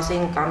այս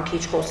մասին կամ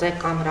քիչ խոսեք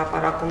կամ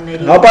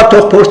հրապարակումների։ Հապա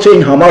թող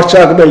փորձեին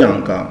համարձակվել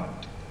անգամ։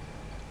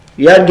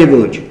 Իհարկե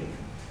ոչ։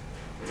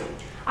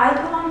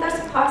 Այդ հանդերձ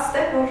փաստ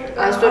է,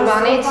 որ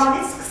այսօրվանից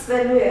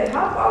սկսվելու է,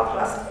 հա,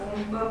 պատվաստում։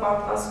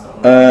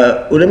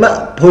 Ուրեմն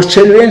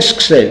փորձելու են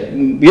սկսել։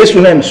 Ես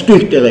ունեմ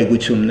ստույգ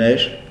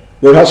տեղեկություններ,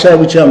 որ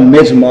հասարակության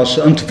մեծ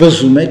մասը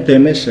ընդվզում է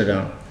դեմ է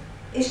սրան։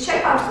 Իսկ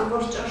չեք ասում,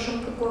 որ ճնշում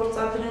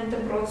կգործադրեն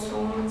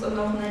դպրոցում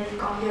ծնողների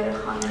կամ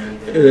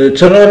երեխաների։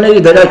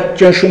 Ծնողների վրա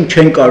ճնշում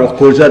չեն կարող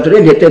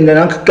գործադրել, եթե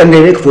նրանք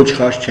կներեք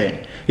ոչխար չեն։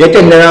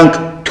 Եթե նրանք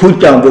թույլ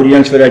տան, որ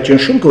իրենց վրա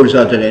ճնշում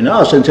գործադրեն, հա,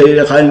 ասեն թե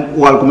երեխային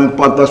ուղարկում են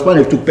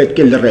պատվաստման եւ դուք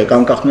պետք է լռեք,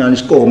 անկախ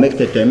նրանից կողմ եք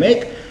թե դեմ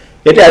եք։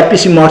 Եթե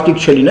այդպիսի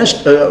մարդիկ չլինեն,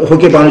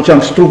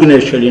 հոգեբանության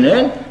ստրուգներ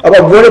չլինեն, ապա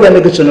որևէ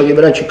մեկը ծնողի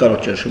վրա չի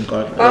կարող ճնշում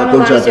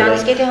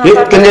գործադրել։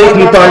 Եվ կներեք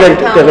մի բան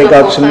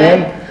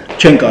տեղեկացնեմ,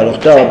 չեն կարող,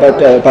 դա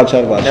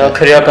բացառված է։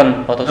 Քրեական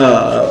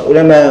պատասխան։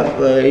 Ուրեմն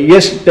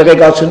ես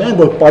տեղեկացնում եմ,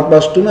 որ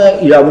պատվաստումը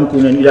իրավունք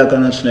ունեն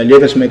իրականացնել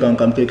եւս մեկ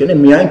անգամ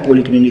կրկնեմ միայն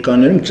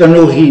պոլիկլինիկաներում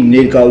ծնողի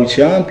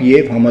ներկայությամբ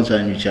եւ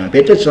համաձայնությամբ։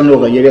 Եթե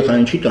ծնողը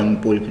երեխային չի տանում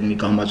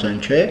պոլիկլինիկա համաձայն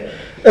չէ,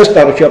 ըստ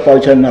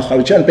առողջապահության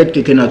նախարարության պետք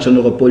է գնա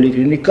ծնողը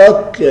պոլիկլինիկա,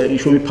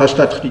 ինչ-որ մի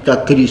փաստաթղթի տակ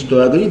գրի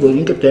ստորագրի, որ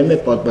ինքը տեղ է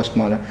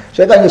պատվաստմանը։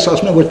 Սակայն ես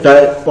ասում եմ, որ դա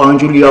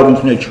պահանջելու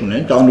իրավունքներ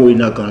չունեն, դա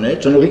անօրինական է,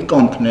 ծնողի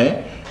կամքն է,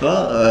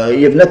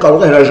 եւ նա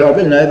կարող է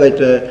հրաժարվել նաեւ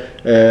այդ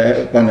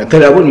բանը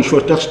գրավոր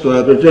ինչ-որ տեղ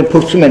ստորագրել,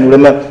 փորձում են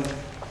ուրեմն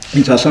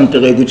ինձ ասան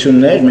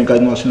տեղեկություններ, մենք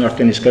այդ մասին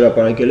արդեն իսկ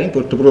հրապարակել ենք,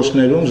 որ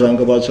դպրոցներում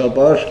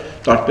զանգվածաբար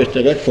տարբեր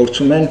տեղեր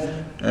փորձում են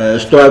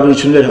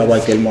ստորագրություններ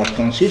հավաքել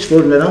մարդկանցից,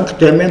 որ նրանք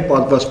դեմ են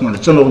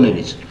պատվաստմանը,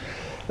 ծնողներից։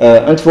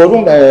 Ընդ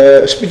որում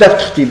սպիտակ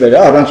թղթի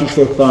վրա առանց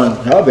ինչ-որ բան,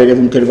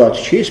 վերևում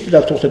գրված չի,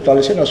 սպիտակ թղթը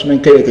տալիս են, ասում են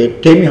գրեք,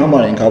 թեմի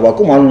համար ենք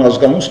հավաքում անուն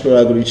ազգանուն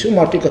ստորագրություն,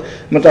 մարդիկ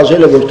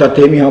մտածել են, որ դա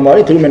թեմի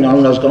համար է, գրում են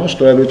անուն ազգանուն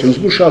ստորագրություն,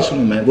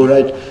 զգուշացնում են, որ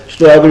այդ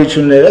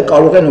ստորագրությունները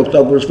կարող են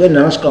օգտագործվել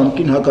նրանց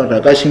կամքին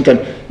հակառակ, այսինքն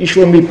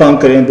ինչ-որ մի բան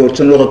գրեն, որ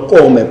ծնողը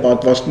կողմ է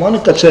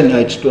պատվաստմանը, կցեն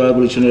այդ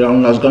ստորագրությունները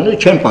անուն ազգանունը,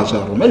 չեն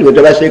բացառում, էլի,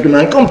 որտեղ այս եկում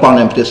այնքան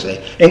բան եմ տեսել,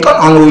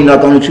 այնքան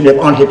անօրինականություն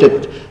եւ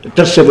անհետետ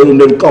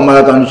դրսևորումների,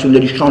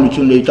 կամարականությունների,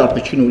 իշխանությունների,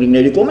 տարբեր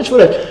չինովնիկների կողմից,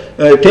 որ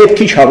թեև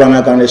քիչ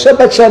հավանական է սա,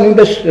 բայց սա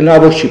նույնպես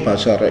հնարավոր չի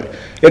բացառել։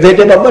 Եվ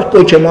հետևաբար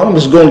կոչ եմ անում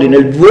զգոն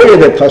լինել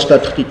որևէ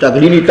փաստաթղթի տակ,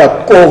 լինի դա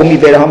կողմի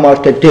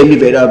վերհամարտ է դեմի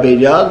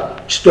վերաբերյալ,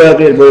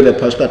 չստորագրել որևէ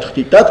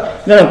փաստաթղթի տակ,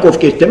 նրանք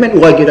ովքեր դեմ են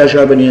ուղղակի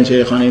հրաժարվել իրենց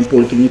երեխաներին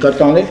պոլիկլինիկա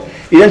տանել,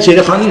 իրենց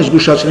երեխաներին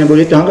զգուշացնեն,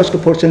 որ եթե հանգած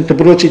կփորձեն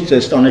դպրոցից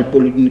ստանել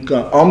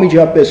պոլիկլինիկա,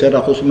 անմիջապես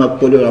հեռախոսում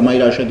բոլոր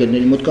համայր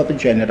աշակերտների մոտ կապել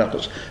չեն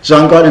հեռախոս,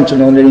 զանգարեն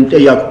ծնողներին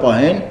տեղյակ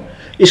պահեն,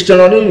 իսկ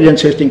ծնողները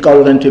իրենց հերթին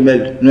կարող են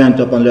դիմել Նոյյան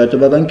Տապան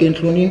լրատվական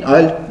կենտրոնին,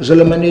 այլ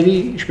ԶԼՄ-ների,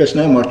 ինչպես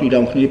նաև մարդու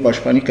իրավունքների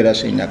պաշտպանի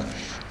գրասենյակ։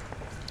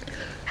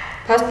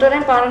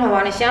 Փաստորեն, պարոն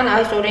Հովհաննիսյան,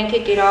 այս օրենքի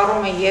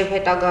կիրառումը եւ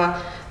հետագա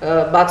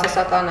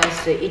բացասական այս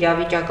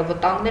իրավիճակը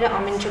վտանգները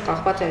ամեն ինչը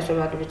կախված է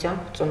այսօրվա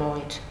դրությամբ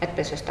ծնողից,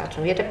 այդպես է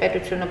ստացվում։ Եթե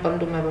պետությունը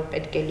պնդում է, որ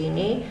պետք է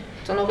լինի,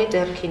 ծնողի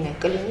ձեռքին է,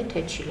 կլինի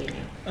թե չի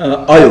լինի։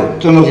 Այո,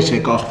 ծնողից է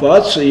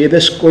կախված եւ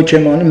ես կոչ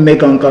եմ անում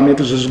մեկ անգամ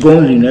եւս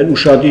զգոն լինել,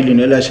 ուշադիր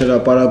լինել այս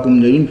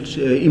հրապարակումներին,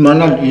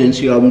 իմանալ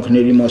իրենց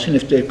իրավունքների մասին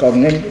եւ տեր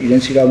կանգնել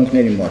իրենց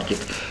իրավունքների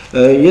մարդիկ։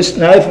 Ես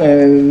նաեւ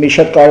մի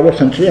շատ կարևոր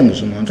խնդրի եմ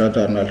ուզում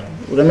անդրադառնալ։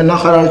 Ուրեմն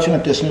նախարարությունը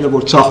տեսնել է,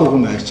 որ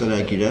ցախողում է այս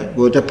ծրագիրը,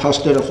 որովհետեւ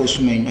փաստերը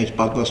խոսում էին այդ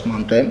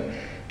պատվաստման դեմ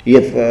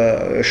եւ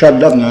շատ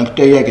լավ նրանք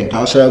տեղյակ են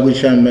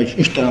հասարակության մեջ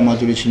ինչ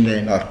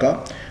տրամադրություններ են արկա,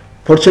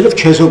 փորձելով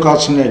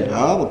չեզոքացնել,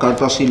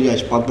 Գարդասիլի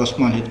այս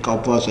պատվաստման հետ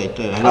կապված այդ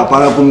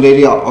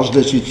հրապարակումների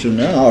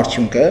ազդեցությունը,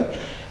 արդյունքը,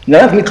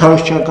 նրանք մի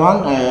քարոզչական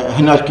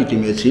հնարքի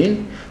դիմեցին,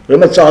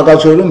 ուրեմն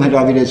ծաղկաձորում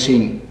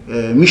հրավիրեցին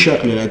մի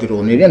շարք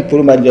լրագրողների, ընդ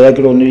որում այդ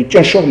լրագրողների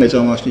ճնշող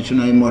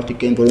մեծամասնությունային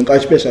մարդիկ են, որոնք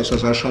այսպես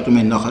ասած աշխատում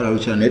են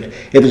նախարարության հետ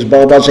եւ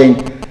զբաղված են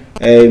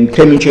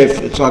թե մինչև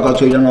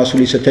ծաղկաձորյան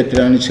ասուլիսը, թե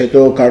դրանից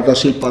հետո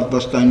Գարդասիլ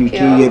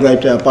պատվաստանյութի եւ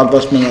այդ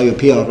պատվաստման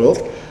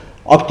PR-ով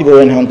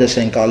ակտիվորեն հանդես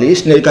են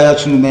գալիս,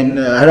 ներկայացնում են,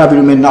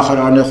 հրավիրում են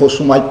նախարարն է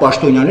խոսում այդ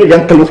պաշտոնյաները,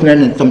 իրենք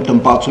գլուխներն են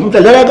տմտմպացնում,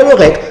 դե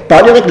լրագրող եք,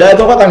 բարերեք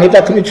լրատվական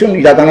հետաքննություն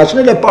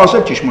իրականացնել է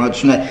պարզել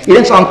ճշմարտությունը,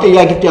 իրենց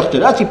անտեղյակի տեղ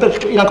դրած,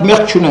 իրանք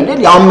մեղք չունեն,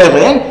 էլի անմեղ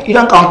են,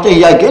 իրանք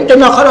անտեղյակ են, դե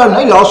նախարարն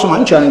է ասում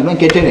այն ինչ անում,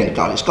 մենք եթեր ենք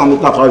տալիս, կամ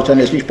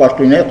նախարարության ես ինչ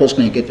պաշտոնյա է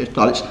խոսքն ենք եթեր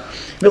տալիս։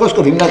 Մի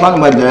խոսքով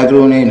հիմնականում այդ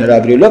լրագրողներին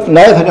հրավիրելով,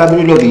 նաև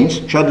հրավիրելով ինձ,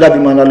 շատ լավ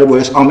իմանալով,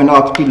 որ ես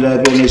ամենաակտիվ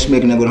լրագրողներից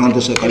մեկն եմ, որ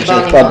հանդես է գալիս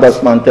այդ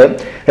պատվաստման դեմ,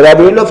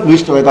 հրավիրելով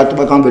Լույս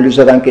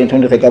տեղեկատվական-վերլուծական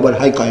կենտրոնի ղեկավար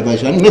Հայկ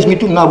Այվազյանի, մեզ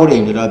միտումնավոր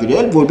էին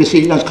հրավիրել,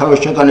 որպեսզի իրենց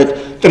քարոզչական այդ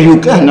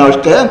տրյուկը,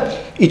 հնարքը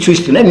ի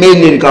ցույց տնեն մեր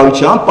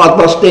ներկայությամբ,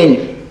 պատվաստեն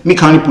մի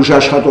քանի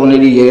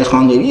բուժաշխատողների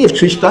երեխաների եւ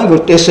ցույց տան, որ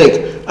տեսեք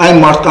այն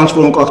մարդկանց,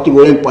 որոնք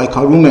ակտիվորեն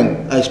պայքարում են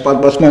այս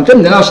պատվաստման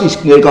դեմ, նրանց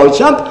իսկ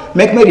ներկայությամբ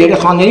մենք մեր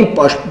երեխաներին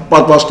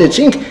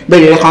պատվաստեցինք,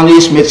 մեր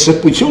երեխաներից մեծ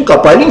սրբություն կա,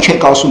 բայց ինչ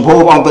եք ասում,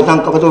 հով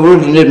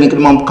անվտանգավոր լիներ մենք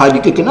նման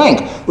քայլիկը գնայինք,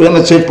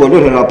 ուրեմն ձեր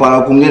բոլոր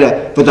հրապարակումները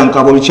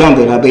վտանգավորության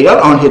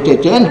վերաբերյալ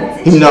անհետետ են,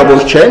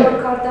 հիմնավոր չեն։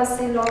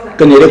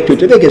 Կներեք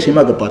թույլտվեք, ես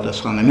հիմա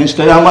կպատասխանեմ։ Հենց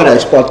դրա համար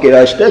այս պատկերը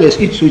այստեղ ես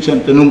իջ ցույց եմ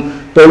տնում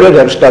բոլոր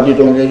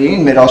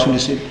հեռուստադիտողներին, մեր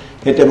ասուլիսի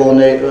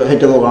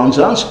հետևող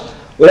անձանց,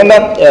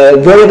 ուրեմն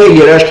որևէ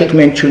երաշխիք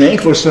մենք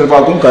չունենք, որ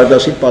սրվագում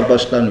Գարդասիլ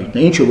պատվաստանյութն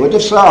է, ինչու,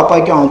 որովհետև սա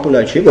ապակի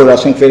ամպուլա չի, որ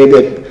ասենք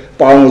վերևի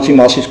պարանոցի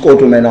մասից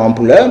կոտրում են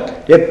ամպուլը,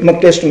 եւ մենք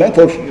տեսնում ենք,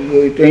 որ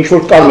ինչ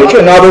որ կար մեջը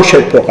հնարավոր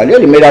չէ փոխել,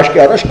 էլի մեր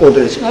աչքի առաջ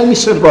կոտրեցին, այլ մի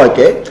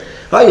սրվակ է,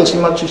 ես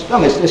հիմա ցույց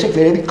տամ, ես տեսեք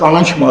վերևի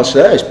կանաչ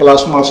մասը, այս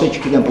պլաստմասը,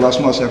 չգիտեմ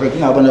պլաստմասը,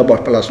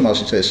 հավանաբար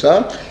պլաստմասից է սա,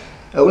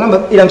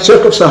 ուրեմն իրանք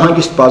ցերկով սա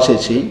հանգիստ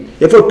բացեցին,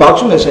 երբ որ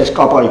բացում ես այս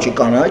կապարիչի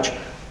կանաչ,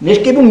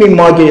 ներքևում մի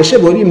մագես է,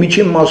 որի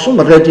միջին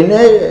մասում ռետին է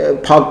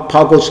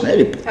փակոցն է,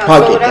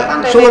 փակ է,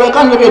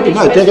 սովորական ռետին,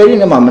 տեղերի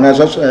նման,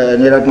 մնացած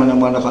ներարկման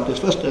համար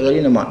նախատեսված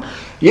տեղերի նման,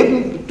 եւ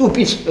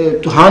տուպից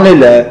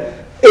հանելը,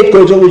 այդ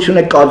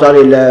գործողությունը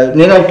կատարելը,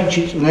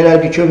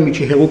 ներարկիչով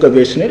միջի հեղուկը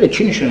վերցնելը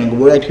չի նշանակում,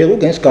 որ այդ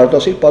հեղուկը հենց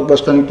Գարդասիլ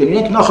պատվաստանյութն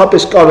իրենք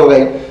նախապես կարող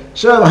են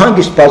սա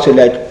հանգիստ բացել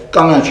այդ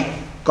կանաչ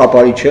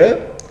կապարիչը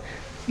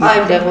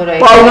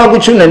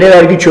պարունակությունը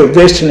ներարգիչով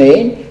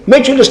վերցնեին,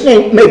 մեջը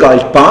լցնեին մեկ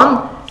այլ բան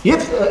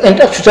եւ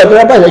այնտեղ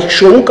ցուցաբերաբար այդ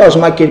շոուն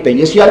կազմակերպեն։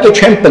 Ես իհարկե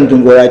չեմ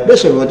պնդում, որ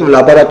այդպես է, որովհետեւ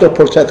լաբորատոր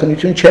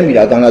փորձաքննություն չեմ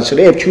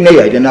իրականացրել եւ չունեի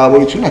այդ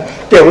հնարավորությունը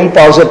տեղում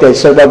պարզել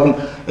սրբագում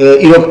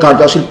իրոք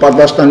Գարդասիլ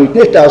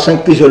պատվաստանյութներ, դա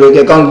ասենք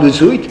ֆիզիոլոգիական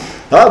լուծույթ,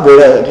 հա,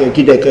 որը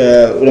գիտեք,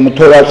 ուրեմն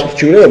թորած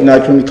ջուրը եւ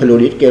նաիտրոնի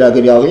քլորիդ,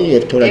 կերակրի աղի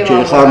եւ թորած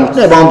ջրի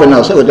խառնուրդն է,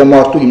 անվնաս է, որտեղ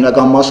մարդու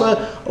հիմնական մասը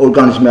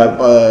օրգանիզմի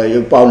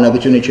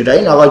պարունակությունը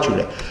ջրային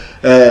աղաջուր է։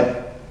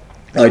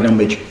 Այն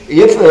մեջ։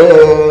 Եվ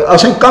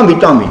ասենք կան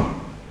վիտամին։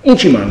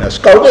 Ինչ իմանաս,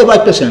 կարող է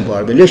այդպես են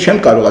վարվել, ես չեմ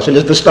կարող ասել,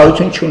 ես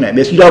վստահություն չունեմ,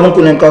 ես իրավունք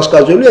ունեմ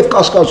կասկածելու եւ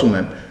կասկածում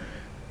եմ։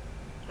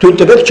 Թույլ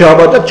տվեք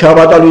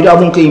չհավատալու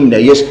իրավունքը իմն է,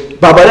 ես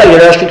բավարար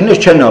երաշխիքներ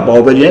չեն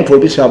ապահովել իրենք,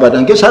 որպեսզի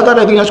հավատանք, ես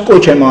հակառակ իրենց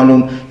կոչ եմ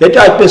անում,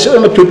 եթե այդպես է,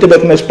 ուրեմն թույլ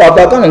տվեք մեզ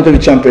պատական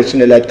ընտրությամբ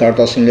վերցնել այդ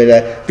Գարդասիլները,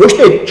 ոչ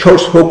թե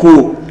 4 հոգու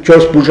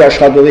 4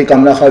 բուժաշխատողի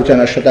կամ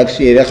նախարարության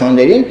աշխատակցի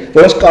երեխաներին,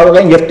 որոնց կարող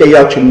են եւ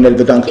տեղյակ չլինել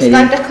վտանգներին։ Իսկ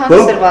այնտեղ քանի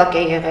սրվակ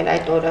է եղել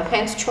այդ օրը,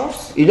 հենց 4։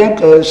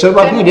 Իրենք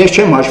սրվակներ ես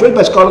չեմ հաշվել,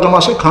 բայց կարող եմ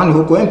ասել, քանի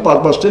հոգու են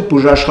պատվաստել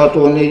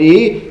բուժաշխատողների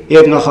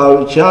եւ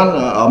նախարարության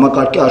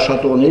համակարգի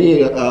աշխատողների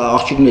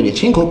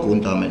աղջիկներից 5 հոգու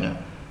ընդամենը։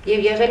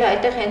 Եվ եղել է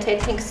այդտեղ հենց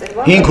այդ 5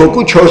 սրվակ։ 5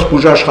 հոգու 4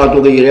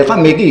 բուժաշխատողի երեխա,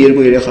 մեկի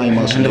 2 երեխայի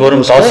մասին։ Ընդ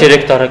որում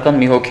 13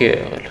 տարեկան մի հոգի է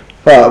եղել։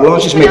 Հա,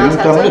 որոնցից մեկն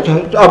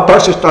ընդամենը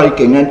բարձր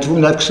տարիքին, այն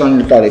թվում նա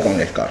 29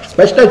 տարեկաններ կար։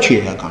 Բայց դա չի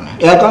էականը։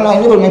 Էականը այն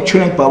է, որ մենք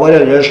չունենք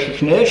բավարար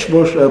երաշխիքներ,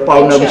 որ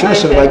պարունակությունը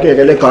սրվակի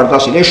եղել է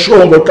Գարդասիլ։ Այս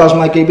շոուն, որ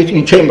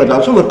կազմակերպեցին, ինչ էին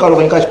մտածում, որ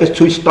կարող ենք այսպես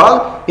ցույց տալ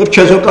եւ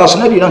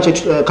չեզոքացնել իրանց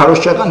այդ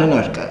քարոզչական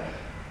հնարքը։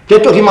 Դե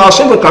թող հիմա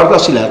ասեն, որ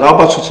Գարդասիլ է,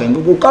 ապացուցեն,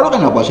 կարող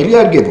են ապացուցել,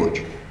 իհարկե ոչ։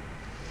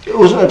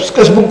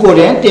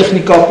 Սկզբունքորեն,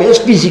 տեխնիկապես,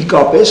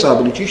 ֆիզիկապես,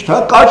 ավելի ճիշտ, հա,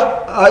 կար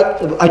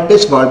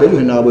այդպես վարվելու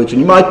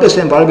հնարավորություն։ Հիմա այդպես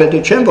են վարվել,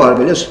 թե չեն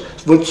վարվել, ես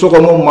ոչ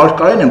Սողոմոն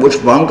Մարկարեն եմ, ոչ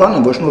Վանգան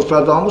եմ, ոչ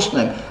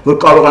Նոստրադամուսն եմ, որ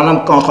կարողանամ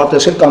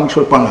կանխատեսել կամ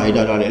ինչ-որ բան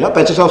հայտարարել, հա,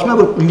 բայց ես ասում եմ,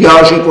 որ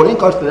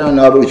լիարժեքորեն կար դրա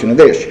հնարավորությունը,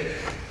 վերջ։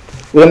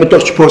 Ուրեմն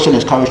թող չփորձեն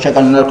այս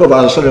քարոզչական հնարքով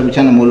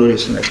ազգասարությունը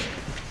մոլորեցնել։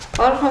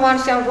 Արթուր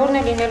Հովհաննիսյան, ո՞րն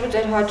է լինելու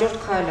ձեր հաջորդ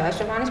քայլը։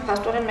 Այսօրվանից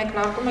փաստորեն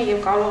մեկնարկում է եւ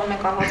կարող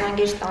եք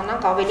ահազանգեր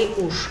ստանալ ավելի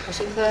ուշ,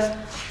 այսինքն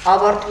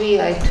ավարտվի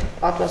այդ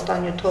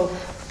պատվաստանյութով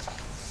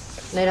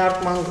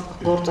ներարկման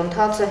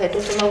գործընթացը,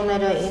 հետո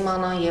ծնողները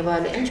իմանան եւ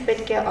այլն, ինչ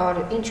պետք է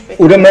ինչ պետք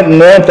է։ Ուրեմն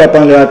Նոյան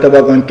Տապան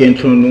լրատվական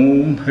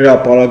կենտրոնում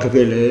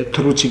հրապարակվել է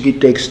թռուցիկի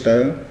տեքստը,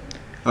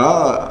 հա,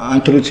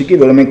 այն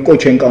թռուցիկի, որը մենք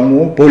կոչ ենք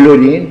անում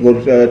բոլորին,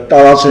 որ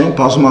տարածեն,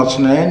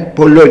 բազմացնեն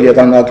բոլոր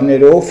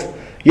եղանակներով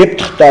Եվ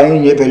թղթային,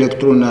 եւ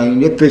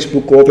էլեկտրոնային, եւ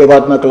Facebook-ով, եւ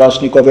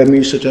ատնակլասնիկով, եւ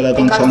մյուս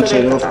սոցիալական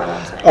ցանցերով,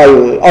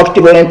 այո,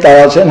 ակտիվորեն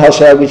տարածեն,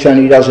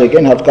 հասարակության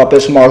իրազեկեն,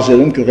 հատկապես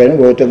մարզերում, գյուղերում,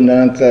 որովհետեւ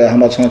նրանք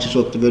համացանցից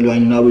օգտվելու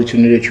այն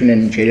հնարավորությունները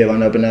չունեն, ինչ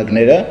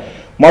երևանաբնակները,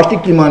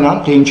 մարդիկ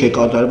իմանան, թե ինչ է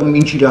կատարվում,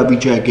 ինչ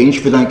իրավիճակ է, ինչ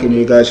վտանգ է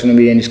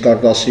ներկայացնում իրենից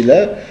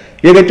Գարդասիլը,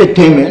 եւ եթե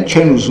թեմեն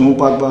չեն ուզում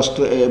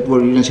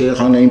որ իրենց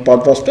երեխաներին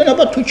պատվաստեն,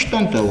 ապա թույլ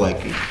չտան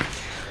ուղղակի։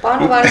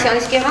 Պարոն Հովհաննիսյան,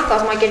 իսկ եղան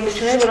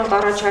կազմակերպություններ, որոնք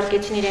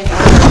առաջարկեցին իրենց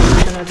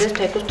աջակցությունը ձեզ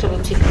թեկուզ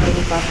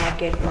թռուցիկների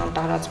կազմակերպման,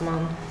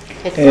 տարածման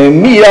հետ։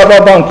 Մի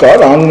իրավաբան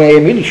կար, անունը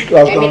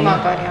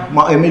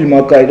Էմիլ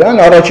Մակարյան,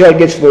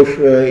 առաջարկեց, որ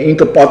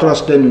ինքը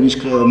պատրաստ է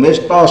նույնիսկ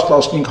մեծ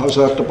 10-15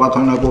 հազար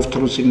տպականակով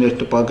թռուցիկներ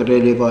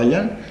տպագրել եւ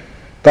այլն։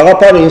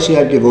 Գաղափարը ես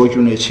իհարկե ոչ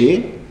ունեցի,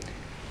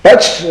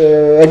 բայց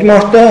այդ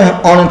մարդը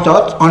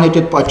անընդհատ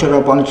անհետեթ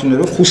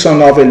պատճառաբանություններով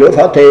խուսանավելով,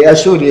 հա, թե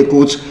այսօր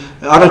եկուց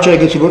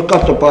առաջարկեցի, որ կա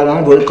տպարան,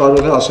 որը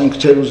կարող է, ասենք,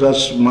 ձեր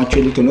ուզած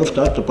մատչելի գնով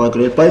դա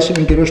տպագրել, բայց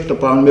ինքերոջ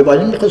տպարանում եւ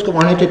այլն, խոսքով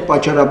անհետեթ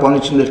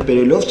պատճառաբանություններ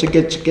բերելով,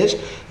 ցկեց,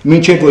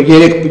 մինչեւ որ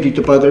 3 պիտի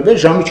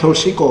տպագրվեր ժամի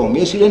 4-ի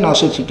կողմ։ Ես իրեն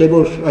ասեցի, թե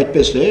որ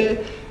այդպես է,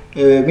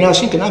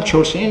 միասին գնանք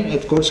 4-ին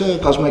այդ գործը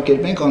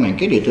կազմակերպենք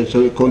անենք, էլի,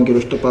 եթե քո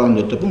ինքերոջ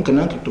տպարանն է տպում,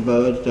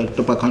 գնանք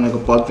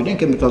տպականակը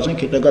պատվիրենք եւ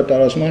մտածենք հետագա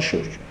տարածման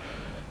շուրջ։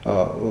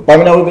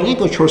 Պայմանավորվել ենք,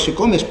 որ 4-ի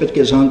կողմ ես պետք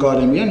է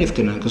զանգարեմ իրան եւ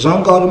գնանք։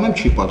 Զանգարում եմ,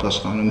 չի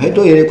պատասխանում,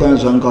 հետո երեկոյան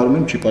զանգարում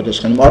եմ, չի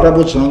պատասխանում,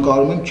 առավոտ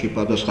զանգարում եմ, չի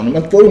պատասխանում։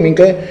 Ընդ որում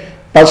ինքը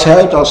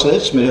բացահայտ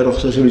ասեց մեր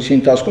հերոսի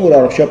ընթացքում, որ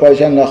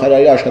առողջապահության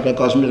նախարարի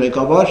աշխատակազմի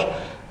ղեկավար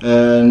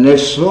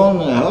Նելսոն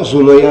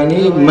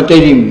Զուլոյանի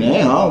մտերիմն է,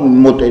 հա,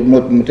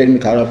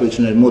 մտերիմիկ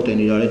հարաբերություններ մոտ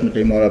են իրար հետ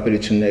մտերիմ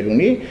հարաբերություններ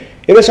ունի,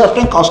 եւ ես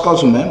արդեն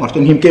կասկածում եմ,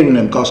 արդեն հիմքեր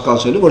ունեմ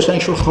կասկածելու, որ սա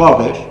ինչ-որ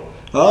խաղ էր,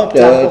 հա,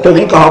 թող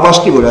ինքը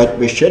հավաստի, որ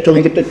այդպես չէ, թող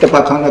ինքը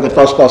տպականակը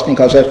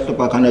 10-15 հազար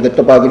տպականակը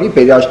տպագրի,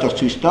 բերի այստեղ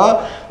ցույց տա,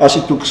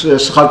 ասի դուք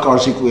սխալ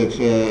կարծիք եք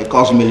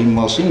կազմել իմ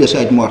մասին, ես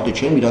այդ մարդը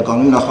չեմ,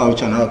 իրականում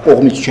նախարարության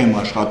կողմից չեմ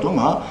աշխատում,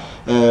 հա,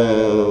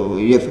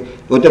 եւ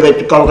որտեղ այդ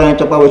կարող է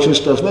տպավորություն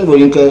ստացվել,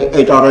 որ ինքը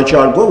այդ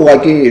առաջարկով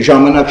ուղղակի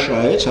ժամանակ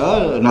շահեց, հա,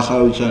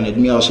 նախարարության հետ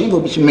միասին,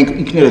 որովհետեւ մենք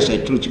ինքներս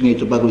այդ թռուցիկների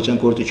տպագրության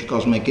գործը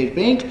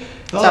չկազմակերպենք,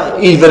 հա,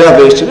 իր վրա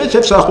վերցրեց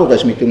եւ սախող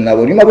էս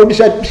միտումնավոր։ Հիմա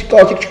որպես այդպեսի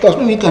կարծիք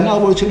չկազմում, ինքը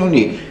հնարավորություն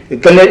ունի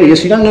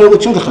Ես իրան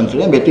ներողություն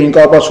կխնդրեմ, եթե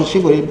ինքնապացուցի,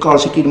 որ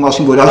կարծիքի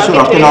մասին, որ այսօր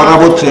արդեն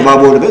առավոտ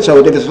ձևավորվեց,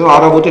 որովհետև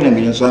առավոտին եմ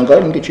իրեն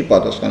զանգարել, ինքը չի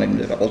պատասխանել իմ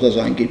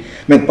հեռախոսազանգին։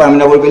 Մենք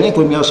պայմանավորվել ենք,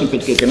 որ միասին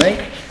պետք է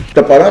գնանք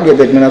տպարան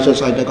եւ այդ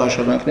մնացած հայտակ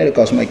աշխատանքները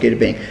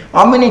կազմակերպենք։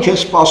 Ամեն ինչ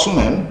ես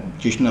սպասում եմ,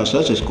 ճիշտն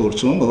ասած, այս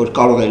գործում, որ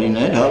կարող է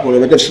լինել, հա,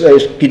 որովհետև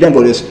ես գիտեմ,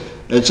 որ ես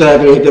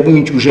ծրագրի հետևում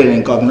ինչ ուժեր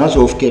են կանգնած,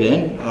 ովքեր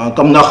են,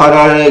 կամ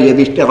նախարարը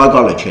եւ իր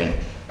տեղակալը չեն։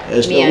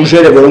 Այս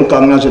ուժերը, որոնք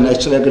կանգնած են այս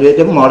ծրագրի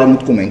հետևում,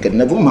 արևմուտքում են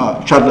գտնվում, հա,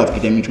 շատ լավ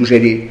գիտեմ ինչ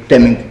ուժերի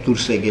դեմ ենք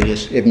դուրս եկել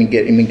ես եւ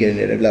իմ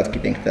ընկերները լավ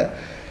գիտենք դա։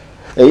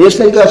 Ես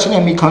ներկայացնում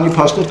եմ մի քանի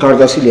փաստեր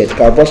Գարդասիլի հետ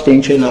կապված, թե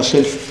ինչ են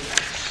ասել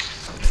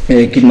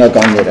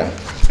գիտնականները։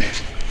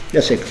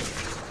 Լսեք։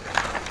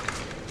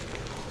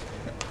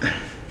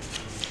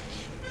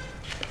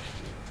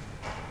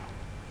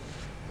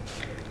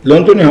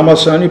 Լոնդոնի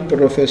համալսարանի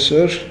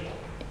պրոֆեսոր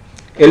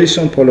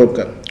Էլիսոն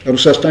Փոլոկը,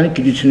 Ռուսաստանի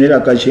գիտությունների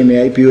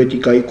ակադեմիայի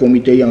բիոէթիկայի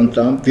կոմիտեի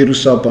անդամ,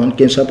 վիրուսաբան,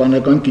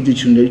 կենսաբանական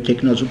գիտությունների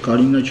թեկնածու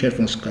Կարինա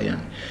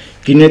Չերվոնսկայան,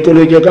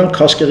 գինեկոլոգիական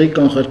քասկեղի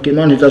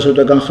կանխարգելման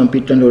հետազոտական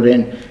խմբի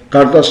տնօրեն,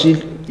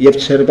 Գարդասիլ եւ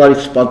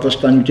ցերբարից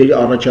պատվաստանյութերի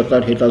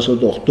առաջատար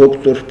հետազոտող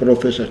դոկտոր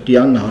պրոֆեսոր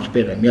Դիանա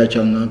Հարպերը,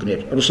 Միացյալ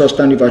Նահանգներ,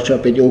 Ռուսաստանի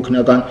վարչապետի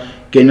օգնական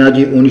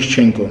Գենադի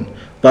Օնիշչենկոն,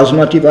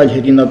 բազմաթիվ այլ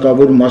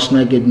հեղինակավոր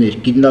մասնագետներ,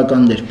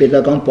 գիտնականներ,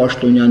 պետական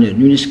պաշտոնյաներ,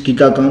 նույնիսկ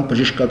գիտական,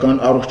 բժշկական,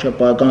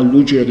 առողջապահական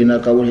լուրջ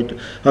հեղինակավոր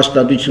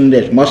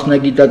հաստատություններ,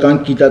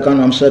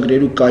 մասնագիտական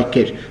ամսագրեր ու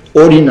կայքեր,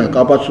 օրինակ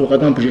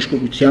ապացուցողական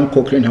բժշկության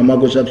Քոքրեն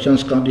համագործակցության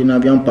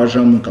սկանդինավյան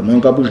բաժանմունքը,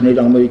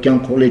 մանկաբույժների ամերիկյան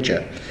քոլեջը,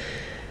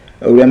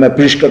 ուրեմն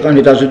բժշկական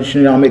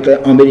հետազոտությունների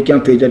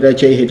ամերիկյան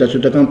ֆեդերացիայի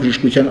հետազոտական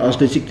բժշկության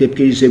ազդեցիկ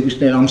դեպքերի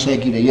զեկույցներ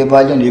ամսագիրը եւ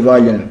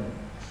այլն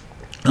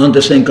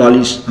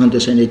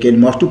հանդես են եկել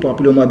մարդու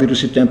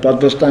պապիլոմավիրուսի դեմ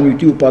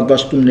պատվաստանյութի ու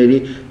պատվաստումների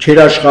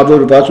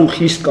չերաշխավորված ու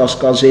խիստ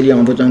կասկածելի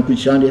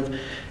անվտանգության եւ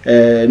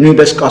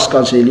նույնպես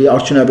կասկածելի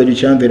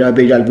արդյունաբերության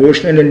վերաբերյալ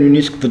որոշնել են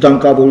նույնիսկ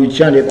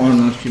վտանգավորության եւ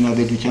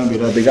անարդյունաբերության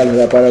վերաբերյալ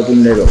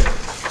հրապարակումներով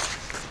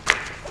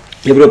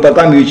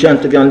Եվրոպական միության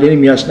տվյալների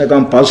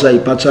միասնական բազայի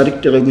բացառիկ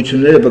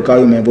տեղեկությունները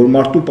վկայում են, որ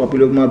մարդու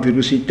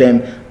պապիլոմավիրուսի դեմ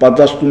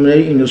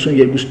պատվաստումների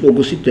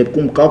 92%-ի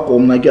դեպքում կա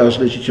կողմնակի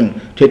ազդեցություն,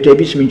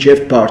 թեթևից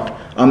մինչև բարդ,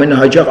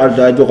 ամենահաճախ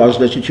արտահայտվող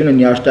ազդեցությունը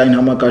նյարդային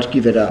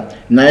համակարգի վրա,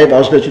 նաև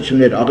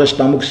ազդեցություններ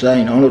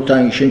աղեստամուքսային,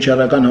 անոթային,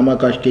 շնչառական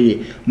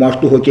համակարգերի,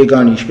 մարդու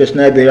հոգեգանի, ինչպես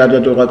նաև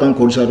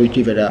վերադատողական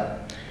գործառույթի վրա։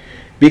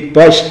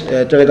 Բայց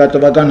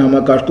տեղեկատվական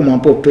համակարգում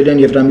ամփոփվել են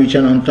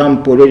Եվրամիության անդամ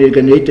բոլոր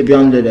երկրների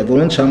տվյալները,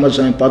 որոնց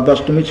համաձայն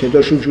պատվաստումից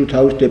հետո շուրջ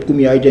 800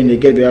 դեպքում իհայտ են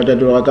եկել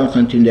վերադատողական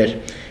խնդիրներ։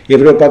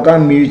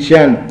 Եվրոպական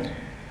միության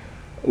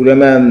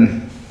ուրեմն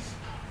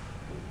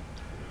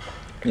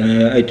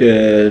այդ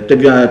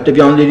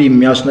տվյալների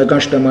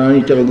միասնական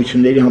շտեմարանի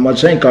տեղեկությունների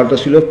համաձայն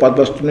Գարդասիլով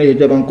պատվաստումների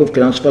հետևանքով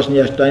գրանցված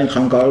նյարդային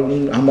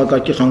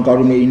համակարգի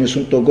խանգարումների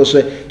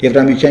 90%-ը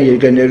Եվրամիության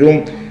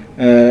երկրներում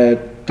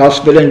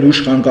դասվել են լուրջ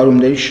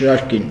խանգարումների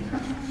շարքին։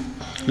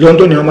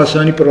 Լոնդոնի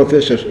համալսարանի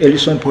պրոֆեսոր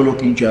Էլիսոն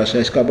Փոլոկը ինչ ասա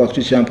այս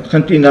կապակցությամբ,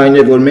 խնդիրն այն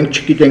է, որ մենք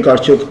չգիտենք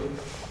արդյոք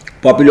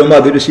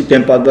պապիլոմավիրուսի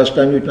դեմ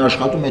պատվաստանյութն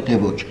աշխատում է թե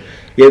ոչ,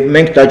 եւ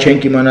մենք դա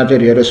չենք իմանա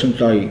դեռ 30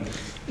 տարի։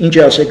 Ինչ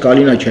ասեք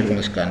Կարինա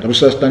Չերվոնսկայան,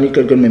 Ռուսաստանի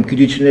կրկնում եմ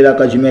գիտությունների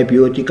ակադեմիայի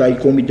բիոէթիկայի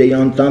կոմիտեի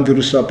անդամ,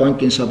 վիրուսաբան,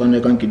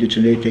 կենսաբանական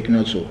գիտությունների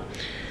թեկնածու։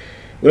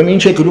 Ուրեմն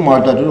ինչ է գրում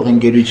արտադրող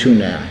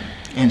ընկերությունը,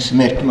 հենց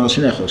մեր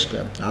մասին է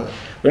խոսքը։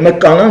 Ուրեմն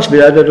կանանց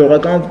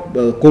վերադատողական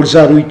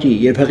գործառույթի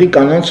եւ հղի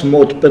կանանց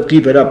մոտ պետքի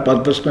վրա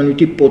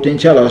պատվաստանյութի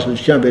պոտենցիալ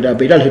ազդեցության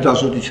վերաբերյալ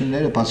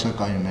հետազոտությունները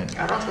բացակայում են։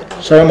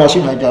 Սրա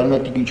մասին հայտարարում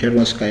է Տիկին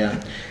Չերվոնսկայան։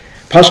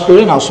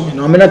 Փաստորեն ասում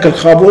են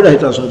ամենագլխավորը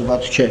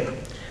հետազոտված չէ։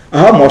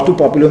 Ահա մարդու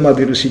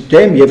պապիլոմավիրուսի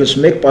դեմ եւս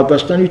մեկ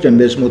պատվաստանյութ է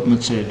մեզ մոտ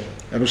մտցրել։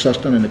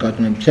 Ռուսաստանը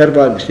նկատում եմ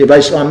ցերբալից եւ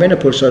այս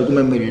ամենը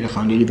փորձարկում են մեր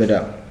երեխաների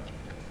վրա։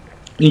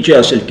 Ինչ է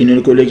ասել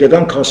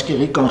գինեկոլոգիական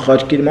քասկեղի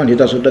կանխարգելման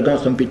հետազոտական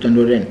խմբի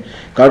տնօրեն,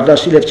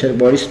 Գարդասիլ եւ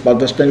ցերբարից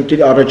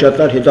պատվաստանյութերի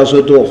առաջատար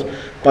հետազոտող,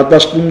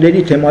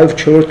 պատվաստումների թեմայով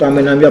 4-րդ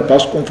ամենամյա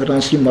բաց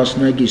կոնֆերանսի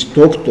մասնագիծ,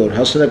 դոկտոր,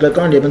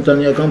 հասարակական եւ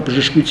ընտանեկան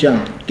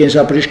բժշկության,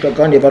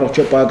 կենսաբժշկական եւ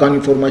առողջապահական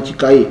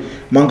ինֆորմատիկայի,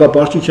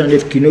 մանկաբարձության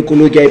եւ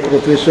գինեկոլոգիայի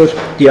պրոֆեսոր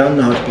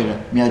Դիանա Հարպերը,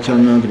 Միացյալ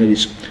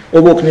Նահանգներից,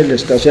 ով օգնել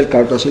է ստացել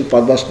Գարդասիլ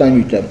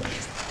պատվաստանյութը,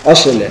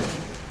 ասել է.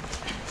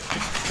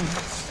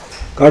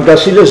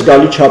 Գարդասիլը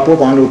զգալի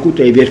չափով անօգուտ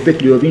է եւ երբեք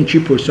լիովին չի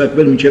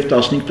փորձարկվել մինչեւ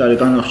 15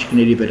 տարեկան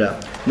աղջիկների վրա։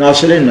 Նա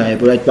ասել է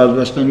նաեւ, որ այդ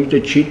պատվաստանյութը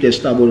չի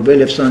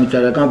տեստավորվել եւ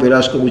սանիտարական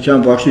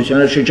վերահսկողության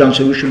վարչությանը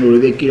շրջանցելու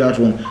շնորհիվ է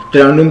կիրառվում։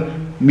 Դրանում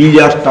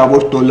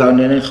միլիարդավոր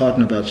դոլարներ են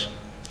խառնված։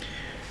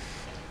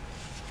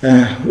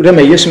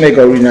 Ուրեմն ես մեկ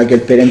օրինակ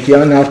էլ բերեմ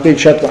Դիանա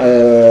Հարպերի շատ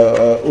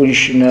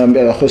ուրիշ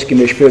խոսքի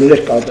մեջ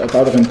բերումներ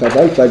կարող եմ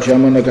կատարել, բայց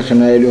ժամանակը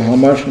խնայելու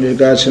համար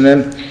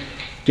ներկայացնեմ,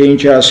 թե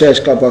ինչ է ասել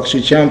այս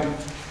կապակցությամբ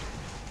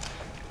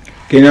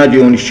Գենադի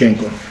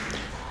Օնիշչենկոն,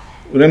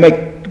 ուրեմն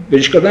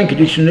բժշկական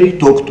գիտությունների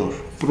դոկտոր,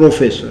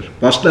 պրոֆեսոր,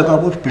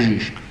 վաստակավոր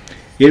բժիշկ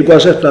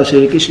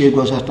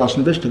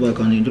 2013-2016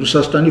 թվականին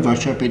Ռուսաստանի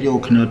վարչապետի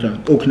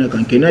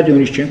օգնական Գենադի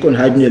Օնիշչենկոն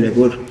հայտնել է,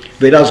 որ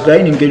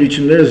վերազգային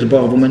ընկերությունները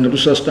զբաղվում են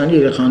Ռուսաստանի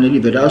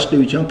երեխաների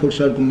վերահսկողության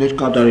փորձարկումներ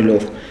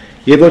կատարելով,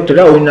 եւ որ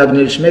դրա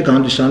օրինակներից մեկ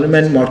հանդիսանում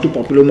են մարդու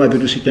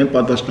պապիլոմավիրուսի դեմ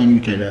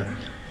պատվաստանյութերը,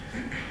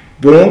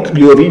 որոնք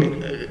լիովին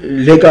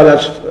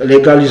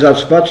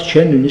լեգալիզացված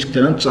չեն նույնիսկ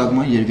դրանց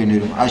ծագման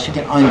երկրներում,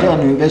 այսինքն այնտեղ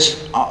նույնպես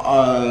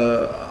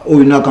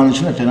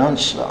օրինականությունը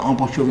դրանց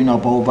ամբողջովին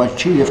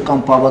ապահովված չի եւ կամ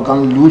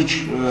բավական լուրջ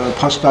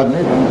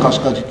փաստարկներ, որոնք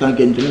կասկածի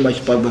տակ են դնում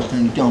այս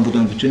պատվաստանյութի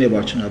անվտանգությունը եւ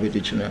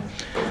արդյունավետությունը։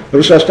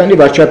 Ռուսաստանի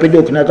վարչապետի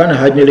օգնականը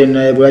հայտնել են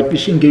նաեւ, որ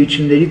այդպիսի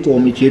ընկերությունների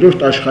կողմից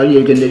երրորդ աշխարհի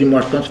երկրների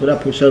մարդկանց վրա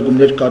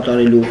փորձարկումներ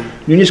կատարելու,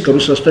 նույնիսկ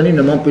Ռուսաստանի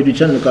նման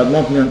պետության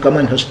նկատմամբ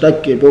միանգամայն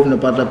հստակ կերպով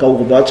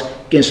նպատակաուղղված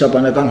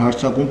կենսաբանական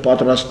հարձակում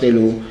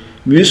պատրաստելու,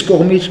 մյուս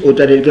կողմից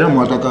օտարերկրյա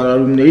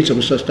մարտակարարումներից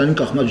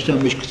Ռուսաստանի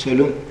կախվածության մեջ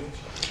գցելու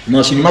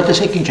մասին հիմա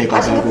տեսեք ինչ է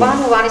կատարվում։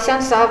 Պարոն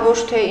Հովհաննիսյան, սա ոչ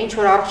թե ինչ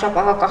որ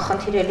առողջապահական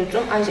խնդիր է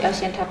լուծում, այս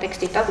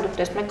ենթատեքստի տակ դուք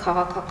տեսնում եք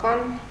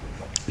քաղաքական։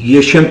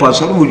 Ես չեմ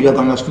բացառում, որ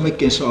իրականացնում է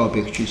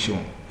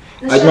կենսաբեկչություն։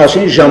 Այդ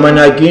մասին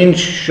ժամանակին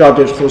շատ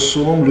էր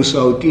խոսում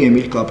լուսահոգի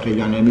Էմիլ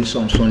Կապրելյանը, Էմիլ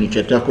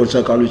Սամսոնիչը,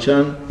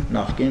 տեղեկատվական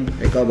նախկին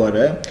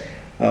ղեկավարը,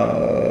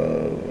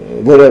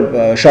 որը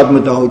շատ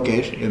մտահոգ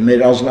էր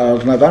մեր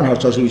ազնական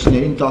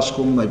հարցազրույցների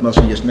ընթացքում, այդ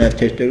մասին ես նաև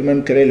թերթերում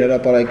եմ գրել,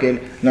 հրապարակել,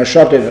 նա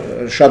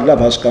շատ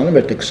լավ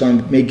հասկանում էր, թե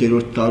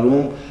 21-րդ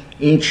դարում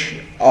ինչ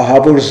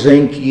ահավոր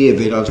զենքի է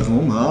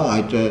վերածվում,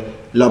 այդ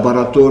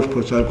լաբորատոր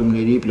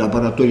փորձարկումների,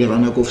 լաբորատոր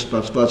եղանակով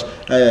ստացված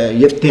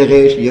եւ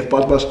տեղեր, եւ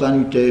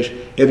պատվաստանյութեր,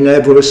 եւ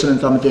նաեւ որոշ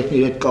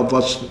սննդամթերքների հետ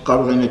կապված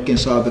կարող են այդ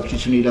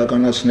կենսաբեկչությունը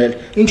իրականացնել,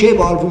 ինչ է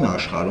վարվում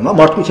աշխարհում,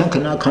 մարդկության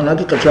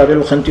քանակի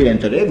կճարելու խնդիր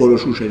են դրել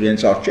որոշ ուժեր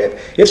իրենց առջև,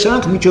 եւ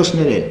սրանք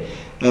միջոցներ են։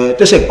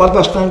 Տեսեք,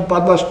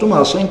 պատվաստումը,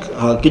 ասենք,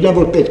 գիտեմ,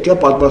 որ պետք է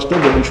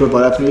պատվաստել ինչ որ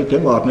բարակների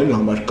թեմ առնելու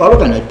համար։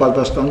 Կարող են այդ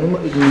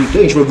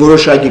պատվաստանյութը ինչ որ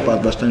որոշակի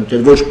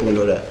պատվաստանյութեր, ոչ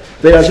բոլորը,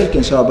 վերածել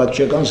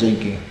կենսաբեկչական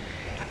զենքի։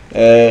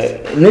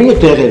 Նույնը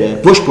տեղերը,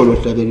 ոչ բոլոր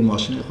տեղերի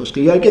մասին է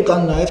խոսքը, իհարկե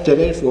կան նաև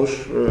տեղեր, որ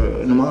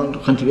նման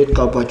խնդիրի հետ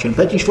կապված չեն,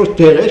 բայց ինչ-որ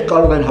տեղեր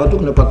կարող են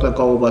հատուկ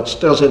նպատակաուղղված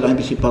ստեղծել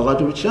այնպիսի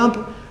բաղադրությամբ,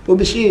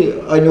 որպեսզի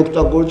այն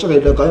օգտագործող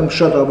հետագայում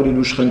շատ ավելի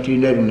լուրջ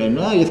խնդիրներ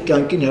ունենա եւ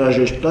կյանքին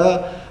հրաժեշտ տա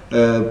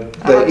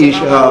իր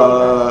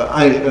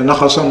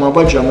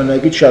նախասահմանված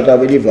ժամանակից շատ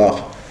ավելի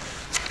վաղ։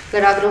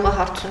 Լրագրողը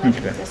հարցնում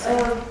է։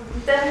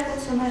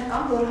 Տեղեկություններ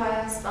կան, որ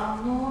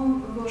Հայաստանում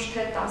ոչ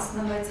թե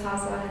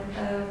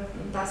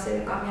 16,000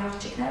 10-երեկամյա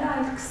աղջիկները,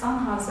 այլ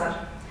 20,000։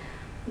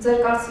 Ձեր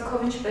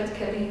կարծիքով ինչ պետք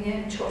է լինի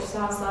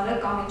 4,000-ը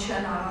կամ ինչ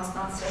են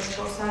առանձնացրել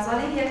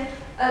 4,000-ին եւ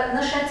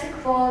նշեցիք,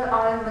 որ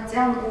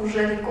արևմտյան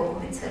ուժերի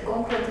կողմից է,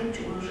 կոնկրետ ինչ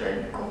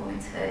ուժերի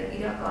կողմից է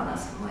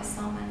իրականացվում այս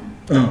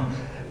ամենը։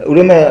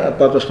 Ուրեմն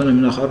պատասխանեմ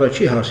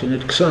նախարարի հարցին,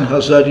 այդ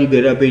 20,000-ի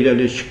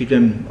վերաբերյալ ես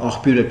չգիտեմ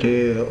աղբյուրը թե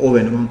ով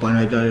է նման բան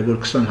հայտարարել, որ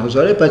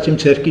 20,000 է, բայց իմ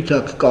ցերկի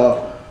տակ կա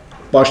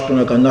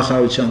պաշտոնական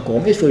նախարարության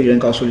կողմից, որ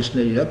իրենք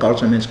ասուլիսների,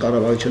 կարծեմ հենց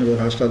կառավարությունը, որ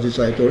հաստատեց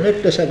այդ օրներ,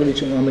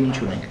 տեսակետություն ամեն ինչ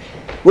ունենք,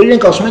 որ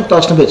իրենք ասում են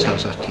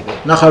 16,000 թիվը,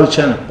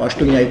 նախարարությանը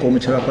պաշտոնյայի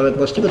կողմից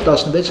հրապարակված թիվը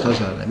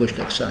 16,000-ն է, ոչ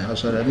թե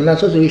 20,000-ը,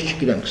 մնացածը ես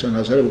չգիտեմ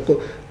 20,000-ը,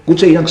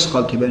 գուցե իրանք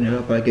սխալ թիվ են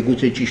հրապարակել,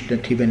 գուցե ճիշտ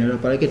թիվ են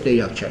հրապարակել,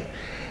 տեղյակ չեմ։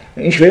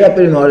 Ինչ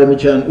վերաբերում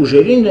արևմտյան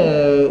ուժերին,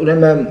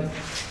 ուրեմն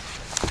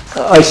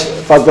այս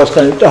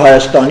պատվաստանյութը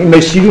Հայաստանի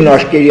մեր սիրուն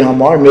աշկերի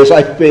համար, մեզ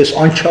այդպես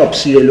անչափ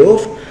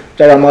սիրելով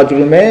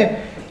տրամադրում է,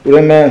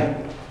 ուրեմն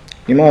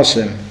հիմա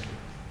ասեմ,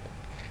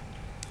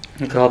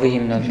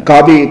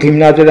 Գաբի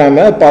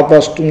հիմնադրամը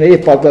պատվաստումների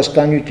եւ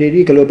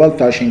պատվաստանյութերի գլոբալ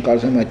դաշինք,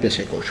 կարծեմ այդպես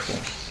է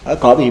կոչվում,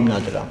 Գաբի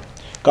հիմնադրամ։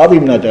 Գաբի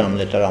հիմնադրամն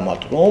է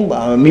տրամադրում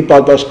մի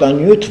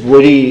պատվաստանյութ,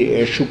 որի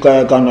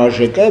շուկայական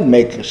արժեքը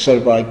մեկ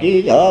սրվակի,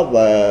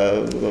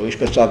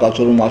 ինչպես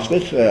ցանկացողում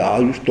ասվեց,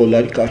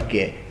 $100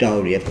 կարգի է,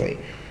 $100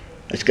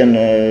 Այսինքն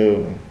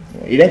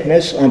իրենք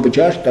մեզ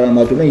անվճար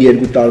տրամադրում են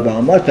 2 տարվա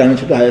համար,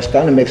 դրանից հետո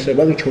Հայաստանը մեկ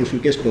սրվակը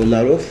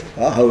 $4.5,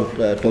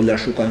 $100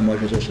 շուկայում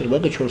արժեզող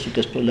սրվակը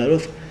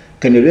 $4.5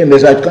 գնելու է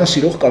մեզ այդքան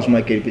սիրող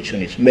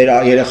կազմակերպությունից, մեր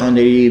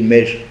երեխաների,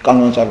 մեր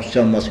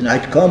կանոնացարության մասին,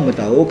 այդքան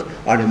մտահոգ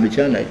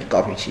արևմտյան այդ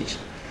կառույցից։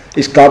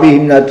 Իսկ Գաբի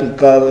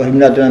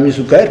հիմնադրամի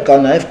զուգահեռ կա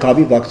նաև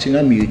Գաբի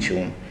վակցինա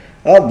միություն,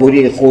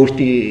 որի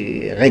խորհրդի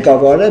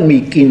ղեկավարը մի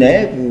կին է,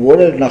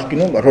 որը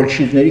նախկինում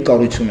Ռոթշիլդների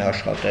կառույցում է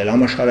աշխատել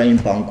համաշխարհային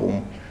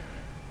բանկում։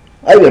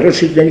 Այո,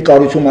 Ռոթշիլդների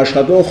կառույցում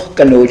աշխատող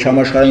կնոջ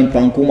համաշխարհային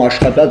բանկում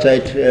աշխատած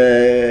այդ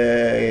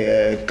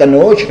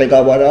կնոջ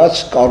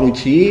ղեկավարած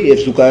կառույցի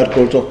եւ զուգահեռ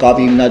գործող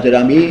Գաբի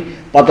հիմնադրամի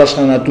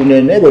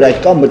պատասխանատուներն է, որ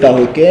այդքան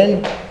մտահոգ են,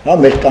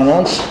 մեր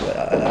կանանց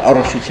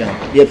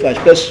առողջությամբ եւ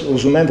այսպես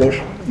ուզում են, որ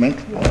մենք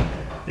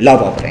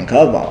լավ ապրենք,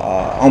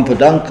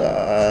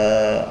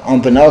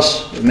 անվնաս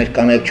մեր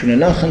կանայք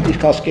չունենան խնդիր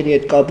կասկերի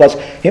հետ կապված։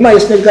 Հիմա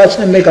ես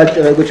ներկայացնեմ մեկ այլ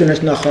տեղեկություն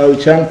այս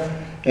նախարարության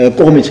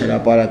կողմից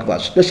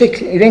հրապարակված։ Տեսեք,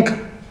 իրենք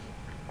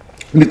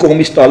մի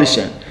կողմից տալիս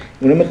են,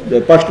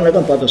 ուրեմն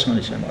պաշտոնական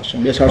պատասխանից եմ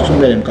ասում, ես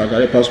հարցումներ եմ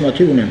կատարել,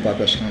 բազմաթիվ ունեմ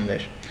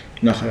պատասխաններ։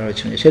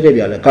 նախարարությունից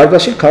հետևյալը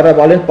Գարդասիլ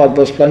քարավալեն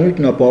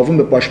պատվաստանյութն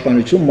ապահովում է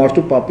պաշտպանություն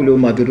մարդու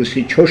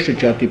պապիլոմավիրուսի 4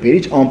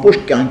 շրջատիպերից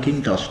ամբողջ կյանքի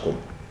ընթացքում։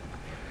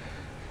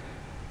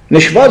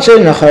 Նշված է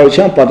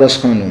նախարարության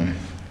պատասխանում։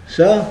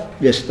 Սա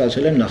ես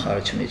ստացել եմ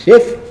նախարարությունից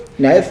եւ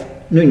նաեւ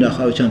նույն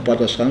նախարարության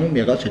պատասխանում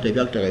եղած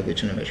հետևյալ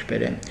տեղեկությունը մեջ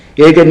բերեմ։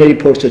 Երկրների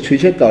փորձը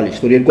ցույց է տալիս,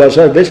 որ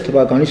 2006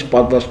 թվականից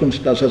պատվաստում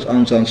ստացած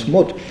անձանց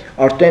մոտ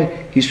արդեն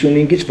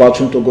 55-ից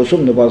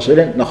 60%-ով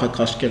նվազել են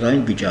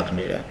նախաքասկեղային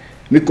վիճակները։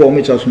 Մի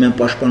կողմից ասում են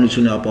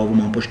պաշտպանություն է ապահովում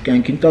ամբողջ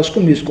կյանքի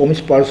ընթացքում, մյուս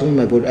կողմից պարզվում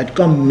է, որ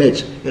այդքան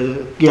մեծ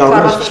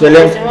կիրառումը սկսվել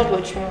է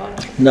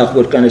նախ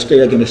որ կան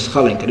այստեղ ես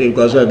սխալ ենք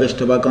 2006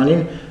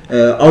 թվականին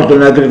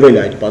արտոնագրվել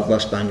է այդ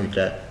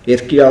պատվաստանյութը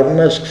եւ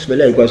կիրառումը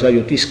սկսվել է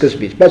 2007-ի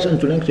սկզբից, բայց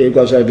ընդունենք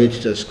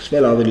 2006-ից է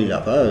սկսվել ավելի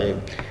լավ, հա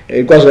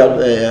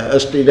 2000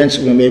 ըստ իրենց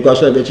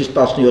 2006-ից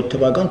 17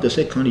 թվական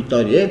տեսեք քանի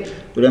տարի է,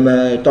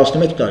 ուրեմն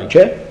 11 տարի,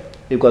 չէ՞,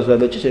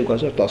 2006-ից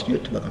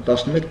 2017 թվական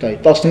 11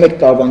 տարի, 11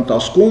 տարվա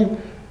ընթացքում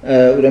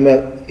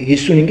ուրեմն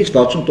 55-ից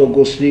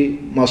 60%-ի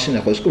մասին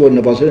է խոսքը, որ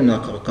նվազել է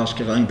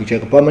նախաքասկեղային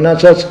վիճակը,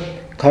 բամնացած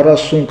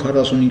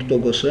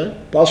 40-45%-ը,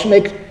 ասում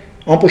եք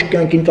ամբողջ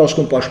կյանքի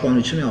ընթացքում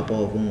պաշտպանություն է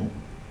ապահովում։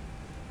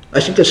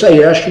 Այսինքն սա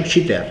երաշխիք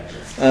չի դեռ։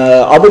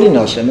 Ավելին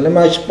ասեմ,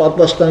 ուրեմն այս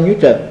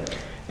պատվաստանյութը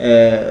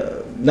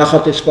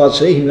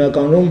նախատեսված է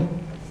հիմնականում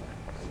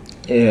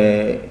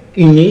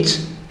 9-ից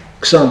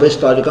 26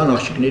 տարեկան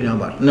աղջիկների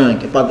համար։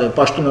 Նրանք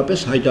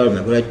պաշտոնապես հայտարարում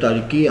են, որ այդ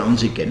տարիքի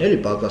անձիկ են, էլի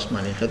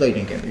պատվաստման ենթակա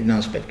իրենք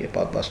իրենց պետք է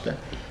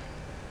պատվաստեն։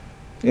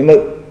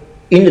 Ուրեմն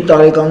 9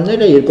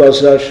 տարեկանները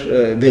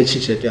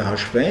 2006-ից հետո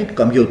հաշվենք,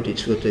 կամ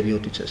 7-ից, որտեղ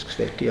 7-ից է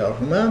սկսվել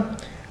կիրառումը,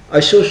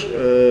 այսօր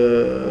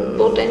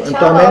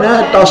ընդամենը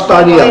 10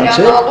 տարի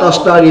անցել, 10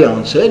 տարի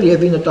անցել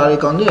եւ 9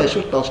 տարեկանները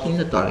այսօր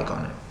 19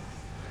 տարեկան են։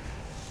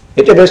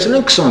 Եթե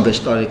վերցնենք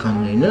 26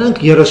 տարեկաններին,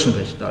 նրանք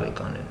 36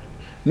 տարեկան են։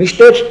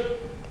 Միշտեր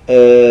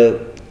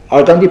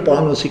արգանդի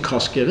պահանոցի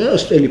քասկերը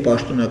ըստ էլի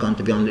պաշտոնական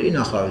տվյալների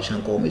նախարարության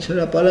կողմից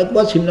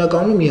հրապարակված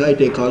հիմնականում ի հայտ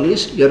է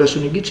գալիս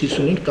 35-ից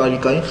 55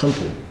 տարեկային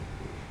խմբում։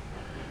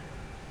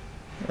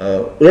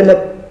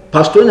 Ուրեմն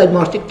փաստորեն այդ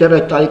մարդիկ դեռ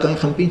այդ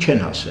տարեկային խմբին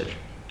չեն հասել։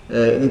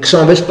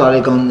 26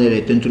 տարեկաններ է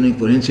ընդունենք,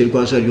 որ հենց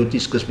 2007-ի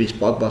սկզբից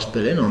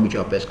պատվաստվել են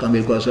անմիջապես կամ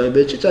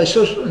 2006-ից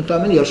այսօր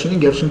ընդամենը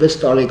 35-36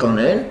 տարեկան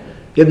են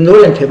եւ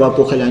նոր են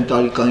թեվափոխել այն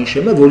տարեկային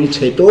շեմը,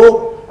 որից հետո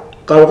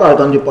կարող է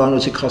արգանդի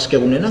պահանոցի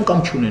քասկեղ ունենան կամ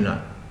չունենան։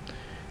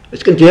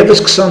 Այսինքն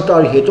դեռևս 20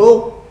 տարի հետո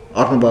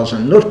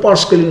առնվազն նոր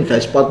պարզ կլինի, թե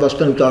այս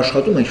պատվաստանյութը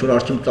աշխատում է, ինչ որ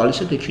արդյունք տալիս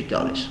է, թե չի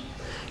տալիս։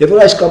 Եվ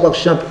որ այս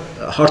կապակցությամբ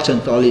հարց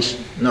են տալիս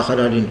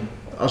նախարարին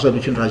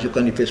Ազատություն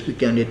ռադիոկայանի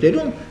Facebook-յան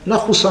եթերում, նա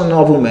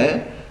խուսանավում է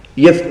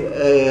եւ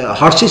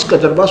հարցից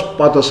կտրված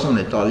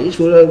պատասխան է տալիս,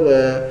 որը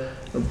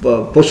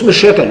փոսում է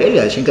շեղել, էլի,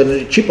 այսինքն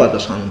չի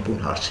պատասխանում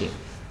բուն հարցին։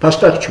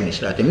 Փաստարկ չունի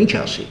սրա հետ, ինչ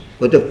ասի,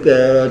 որտեղ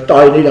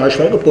տարիների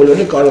հաշվարկը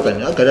բոլորը կարող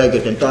են, հա,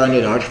 գրագետեն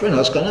տարիները հաշվեն,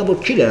 հասկանան,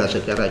 որ չի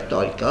լրացել դեռ այդ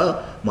տարիքը, հա,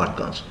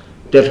 մարդկանց։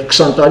 Դեռ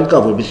 20 տարի կա,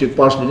 որովհետեւ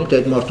պարզ լինի, թե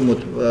այդ մարդու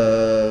մոտ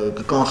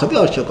կանխվի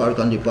արդյոք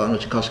արգանդի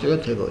պահանոցի քասկեղը,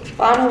 թե ոչ։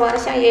 Պարոն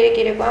Հովհաննիսյան,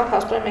 երեկոյան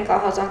փաստորեն մենք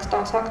ահազանգ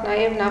ստացանք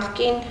նաեւ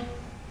նախկին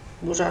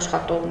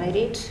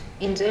բուժաշխատողներից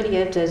ինձել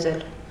եւ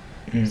ձեզել։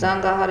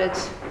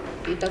 Զանգահարեց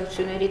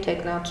գիտակցությունների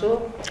տեխնացու։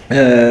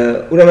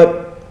 Ուրեմն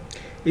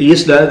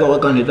ես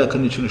լրատվական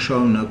հետաքննությունը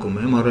շարունակում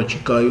եմ,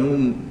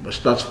 առաջիկայում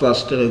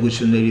ստացված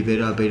տեղեկությունների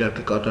վերաբերյալ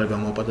կկատարվի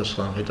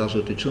համապատասխան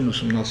հետազոտություն,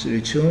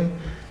 ուսումնասիրություն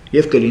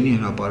եւ կլինի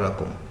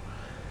հրապարակում։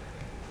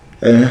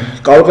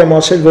 Կարող եմ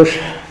ասել, որ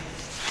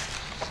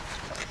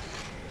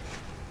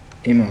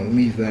հիմա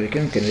մի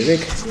վարքան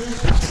կներեք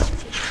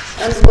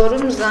Ըստ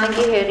որում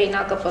զանգի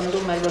հեղինակը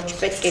պնդում է, որ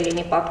չպետք է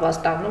լինի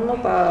պատվաստանումը,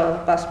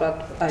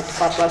 այդ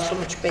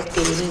պատվաստումը չպետք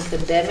է լինի ինքը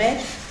դեմ է,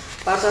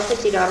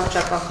 պարզապես իր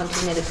առողջական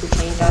խնդիրները ցույց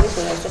էին տալիս,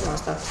 որ այսօր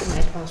մասնակցում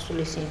է այդ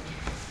ասուլիսին։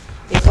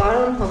 Եվ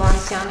պարոն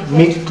Հովհաննիսյանի հետ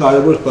մի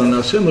կարևոր բան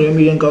ասեմ,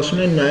 ուրեմն իրենք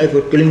ասում են նաև,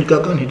 որ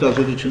կլինիկական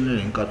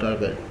հետազոտություններ են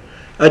կատարվել։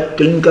 Այդ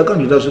կլինիկական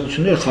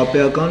հետազոտությունները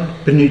խաբեական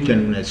բնույթ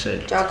են ունեցել։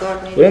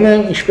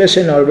 Ուրեմն ինչպես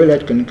են արվել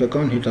այդ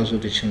կլինիկական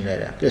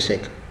հետազոտությունները։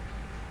 Տեսեք։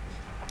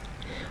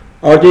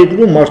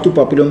 Արտերկրում մարդու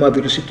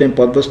պապիլոմավիրուսի դեմ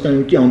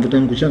պատվաստանյութի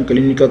անվտանգության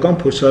կլինիկական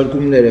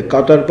փորձարկումները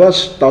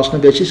կատարված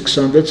 16-ից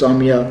 26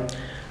 ամյա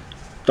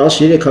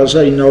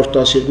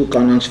 13912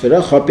 կանանց վրա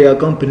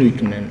խաբեական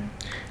բնույթ ունեն։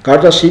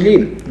 Գարդասիլի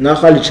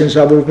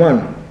նախալիցենզավորման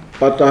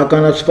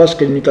պատահականացված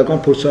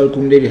կլինիկական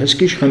փորձարկումների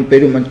հսկիչ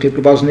խմբերում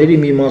ընդգրկվածների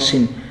մի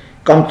մասին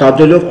կամ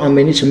դադելով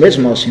ամենից մեծ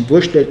մասին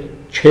ոչ թե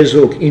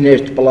չեզոք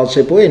իներտ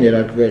պլացեբո է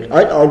ներարկվել,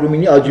 այլ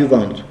ալյումինի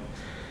ադյուվանտ։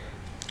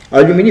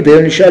 Ալյումինի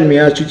վերոնշյալ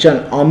միացության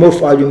ամորֆ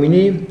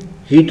ալյումինի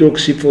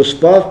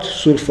հիդրոքսիֆոսֆատ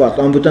սուլֆատ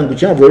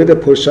անվտանգության որևէ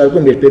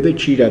փորձարկում երբևէ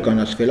չի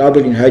իրականացվել։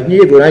 Ավելին հայտնի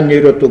է, որ այն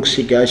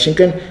նեյրոտոքսիկ է,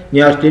 այսինքն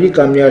նյարդերի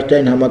կամ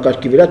նյարդային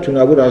համակարգի վրա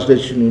թունավոր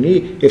ազդեցություն ունի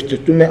եւ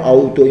թթում է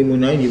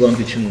աուտոիմունային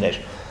հիվանդություններ։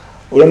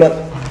 Ուրեմն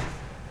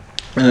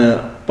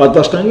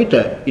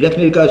պատվաստանյութը իրենք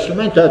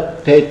ներկայացնում են,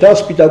 թե դա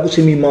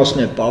սպիտակուցի մի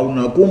մասն է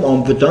պարունակում,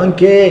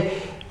 անվտանգ է,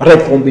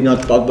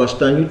 ռեկոմբինատ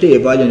պատվաստանյութ է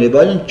եւ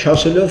այլն,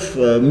 չասելով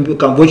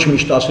կամ ոչ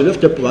միշտ ասելով,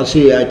 թե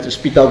բացի այդ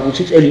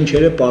սպիտակուցից էլ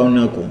ինչեր է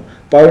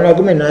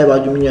պարունակում է նաեւ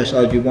ալյումինիաս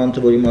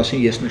ադյուվանտը, որի մասին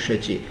ես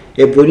նշեցի,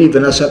 եւ որի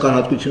վնասակար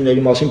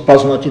հատկությունների մասին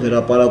բազմաթիվ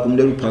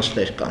հրապարակումներ ու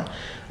փաստեր կան։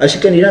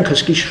 Այսինքն իրանք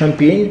հսկիչ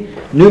խմբին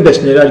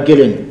նույնպես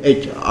ներարկել են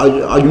այդ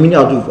ալյումինի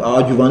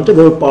ադյուվանտը,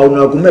 որը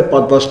պարունակում է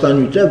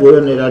պատվաստանյութը, որը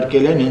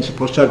ներարկել են հենց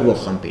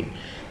փորձարկվող խմբին։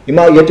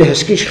 Հիմա եթե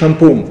հսկիչ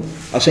խմբում,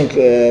 ասենք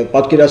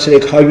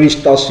պատկերացրեք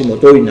 110-ի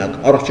մոտ օրինակ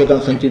առողջական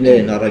խնդիրներ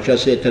են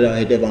առաջացել դրա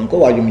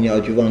հետևանքով ալյումինի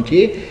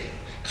ադյուվանտի,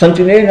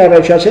 խնդիրներ են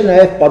առաջացել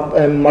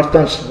նաև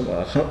մարդկանց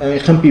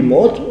խմբի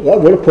մոտ,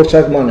 որը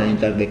փորձարկման է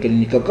ենթարկվել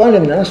կլինիկական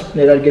եւ նրանց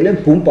ներարկել են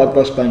բուն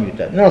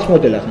պատվաստանյութը։ Նրանց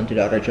մոտ էլ է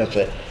խնդիր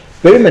առաջացել։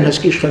 Բերում են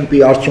հսկիչ խմբի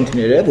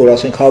արդյունքները, որ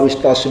ասենք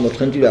 110-ի մոտ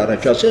խնդիր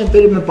առաջացել,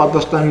 բերում են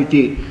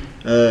պատվաստանյութի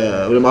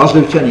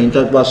ազդեցության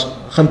ենթարկված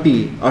խմբի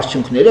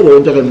արդյունքները, որ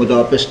այնտեղ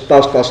մոտավորապես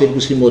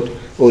 10-12-ի մոտ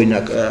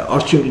օրինակ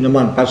արդյունքի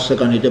նման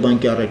բացասական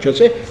հետևանքի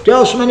առաջացել, դե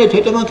ասում են այդ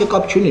հետևանքը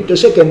կապ չունի,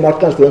 տեսեք այն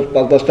մարդկանց, որոնց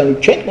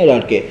պատվաստանյութ չենք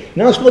ներարկել,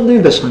 նրանց մոտ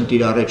նույնպես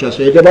խնդիր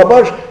առաջացել,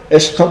 հետևաբար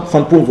այս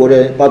խմբում, որը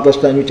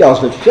պատվաստանյութի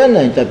ազդեցությանն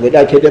է ենթարկվել,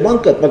 այդ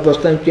հետևանքը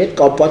պատվաստանյութի հետ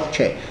կապված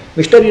չէ։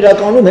 Միշտեր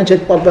իրականում հենց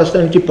այդ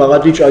պատվաստանյութի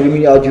բաղադրիչ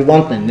ալյումինի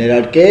ադյուվանտն են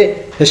ներարկել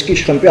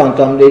հսկիչ խմբի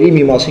անդամների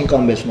մի մասին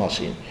կամ մեծ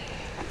մասին։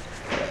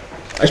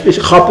 Այսպես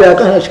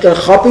խապեական,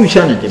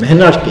 խապեության են դեմ,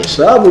 հնարք է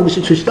սա,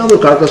 որովհետեւ ցույց տան, որ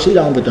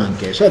Գարդասիլը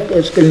անվտանգ է, սա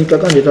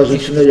կլինիկական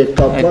հետազոտությունների հետ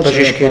կապված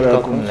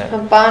հրապարակումն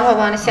է։ Պարոն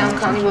Հովհաննիսյան,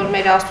 քանի որ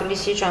մեր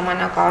ասուլիսի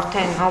ժամանակը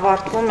արդեն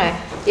ավարտվում է,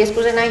 ես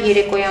կուզենայի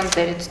երեկոյան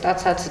ձերից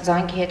ստացած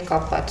զանգի հետ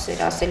կապված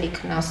ձեր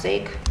ասելիքն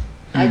ասեիք,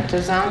 այդ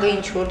զանգը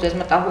ինչ որ ձեզ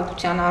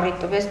մտահոգության առիթ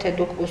տվեց, թե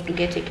դուք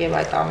ոստուգեցիք եւ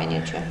այդ ամեն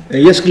ինչը։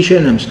 Ես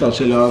գիշերն եմ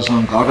ստացել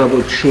զանգ,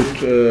 առավոտ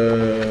շուտ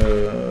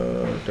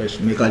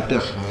մեկ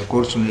այդտեղ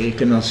գործունեի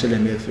գնացել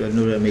եմ եւ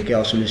նորը մեկի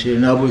ասուլիսի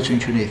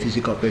հնարավորություն չունեի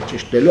ֆիզիկապես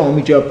ճշտելու,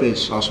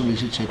 անմիջապես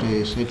ասուլիսից հետո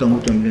ես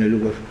հետամուտ եմ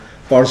լինելու, որ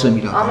պարզեմ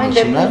իրականությունը։ Ամեն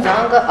դեպքում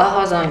զանգը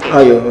ահազանգ է։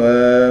 Այո,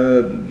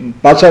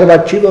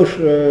 բացառված չի, որ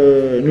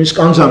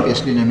նույնիսկ անձամբ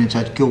ես լինեմ հենց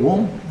այդ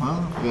գյուղում, հա,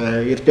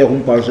 եւ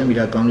տեղում պարզեմ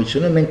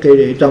իրականությունը, մենք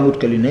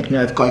հետամուտ կլինենք,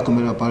 նաեւ կայքում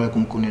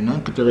հրապարակում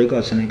կունենանք,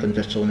 կտեղեկացնենք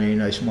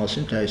ընթերցողներին այս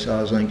մասին, թե այս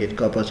ահազանգի հետ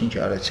կապված ինչ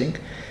արեցինք։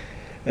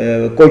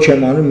 Կոչ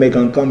եմ անում մեկ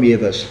անգամ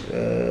եւս,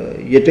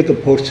 եթե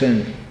կփորձեն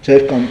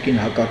ձեր կամքին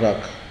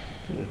հակառակ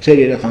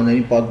ձեր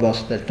երեխաներին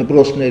պատվաստել,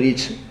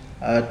 դպրոցներից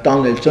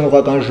տանել,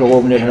 ծնողական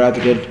ժողովներ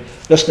հրավիրել,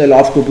 լցնել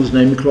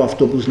ավտոբուսներ,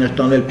 միկրոավտոբուսներ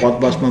տանել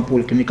պատվաստման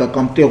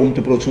պոլիկլինիկական տեղում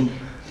դպրոցում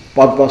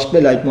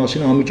պատվաստվել, այդ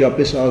մասին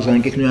անմիջապես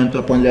արձանագրեք Նոյյան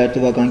Տապան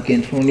լրատվական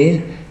կենտրոնին,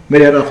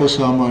 մեր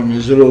հեռախոսահամարն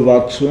է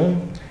 060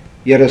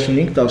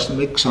 35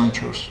 11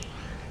 24։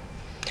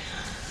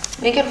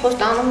 Մենք էլ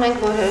խոստանում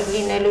ենք, որ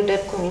լինելու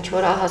դեպքում ինչ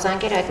որ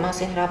ահազանգեր այդ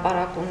մասին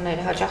հրապարակումներ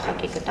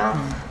հաճախակի կտան։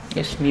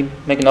 Ես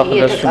մեկ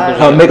նախադասություն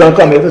Հա, մեկ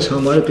անգամ եւս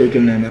համարը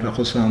կերկրնայեմ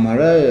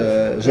հեռախոսահամարը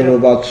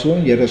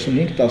 060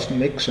 35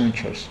 11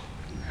 24։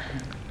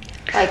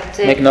 Այդ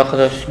ձեր մեկ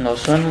նախադասություն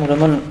ասեմ,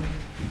 ուրեմն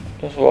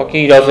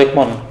ուղղակի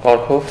իրազեկման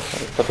կարգով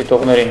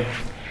պատվաստողներին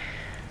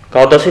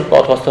Գարդասիլ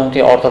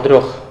պատվաստանյութի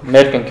արտադրող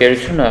մեր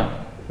ընկերությունը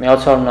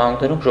Միացյալ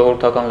Նահանգներում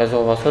ժողովրդական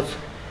լեզվով ասած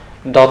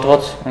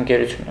դատված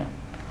ընկերություն է։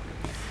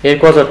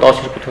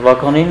 2012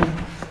 թվականին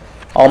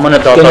ԱՄՆ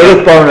դատարանը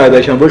պարոն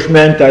Այվազյան, ոչ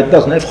միայն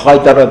այդտեղ նաև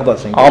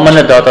խայտառակված են։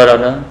 ԱՄՆ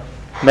դատարանը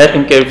մեր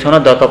ընկերությանը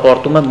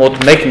դատապարտում է մոտ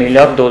 1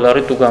 միլիարդ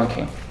դոլարի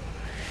տուգանքի։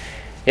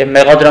 Եվ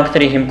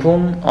մեղադրանքների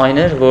հիմքում այն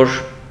էր, որ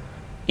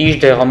իր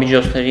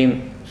դեղամիջոցների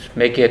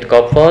մեկի հետ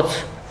կապված,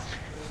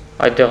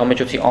 այդ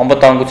դեղամիջոցի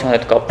անվտանգության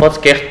հետ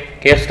կապված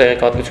կեղծ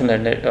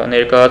տեղեկատվություններ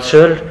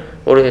ներկայացրել,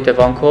 որի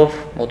հետևանքով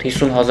մոտ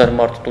 50,000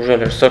 մարդ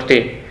տուժել էր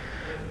սրտի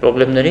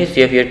խնդիրներից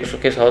եւ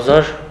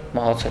 2,500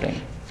 մահացել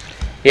էին։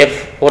 Եվ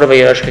որևէ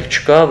երաշխիք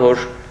չկա,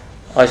 որ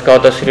այս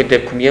Գարդասիլի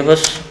դեպքում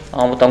եւս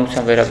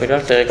անվտանգության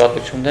վերաբերյալ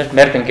տեղեկատվություններ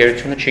մեր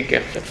ընկերությունը չի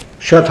կեղծել։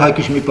 Շատ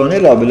հակից մի բան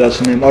էլ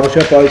ավելացնեմ,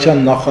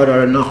 առողջապահության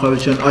նախարարը,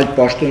 նախարարության այլ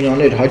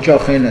պաշտոնյաներ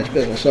հաճախ են,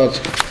 այսպես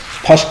ասած,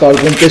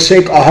 փաստարկում,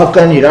 տեսեք,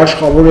 ԱՀԿ-ն իր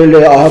աշխատավորել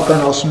է,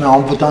 ԱՀԿ-ն ասում է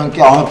անվտանգ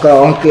է,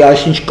 ԱՀԿ-ի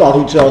այսինչ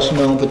կառույցը ասում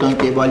է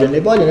անվտանգ է եւ այլն,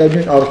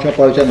 այդ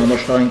առողջապահության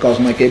համաշխարհային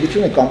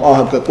կազմակերպությունը կամ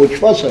ԱՀԿ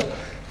կոչվածը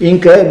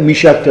ինքը մի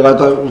շարք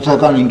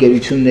տեղեկատվական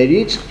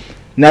ընկերություններից,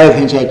 նաև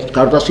հենց այդ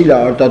Գարդասիլը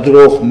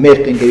արտադրող մեր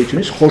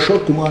ընկերությունից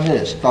խոշոր գումարներ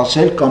է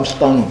ստացել կամ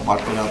ստանում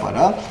պատկերաբար,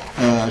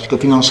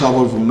 այսինքն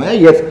ֆինանսավորվում է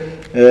եւ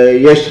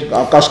ես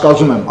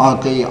կասկածում եմ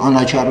ԱՀԿ-ի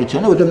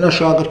անաչառությանը, որտեղ նա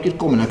շահագրգիռ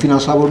կողմն է,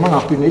 ֆինանսավորման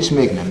աղբյուրներից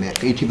մեկն է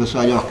մեր, ի թիվս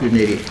այլ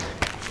աղբյուրների։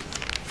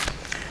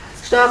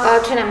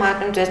 Շնորհակալություն եմ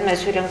հայտնում ձեզ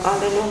մեզ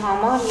հյուրընկալելու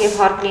համար եւ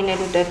հարկ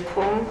լինելու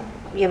դեպքում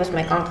եւս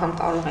մեկ անգամ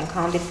կարող ենք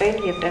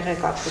հանդիպել եւ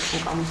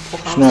տեղեկատվություն կամ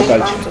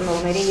փոխանցել կամ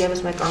ծնողներին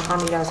եւս մեկ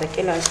անգամ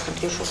իրազեկել այս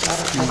խնդրի շուրջ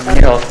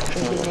առաջացած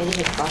խնդիրների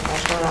հետ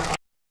կապված։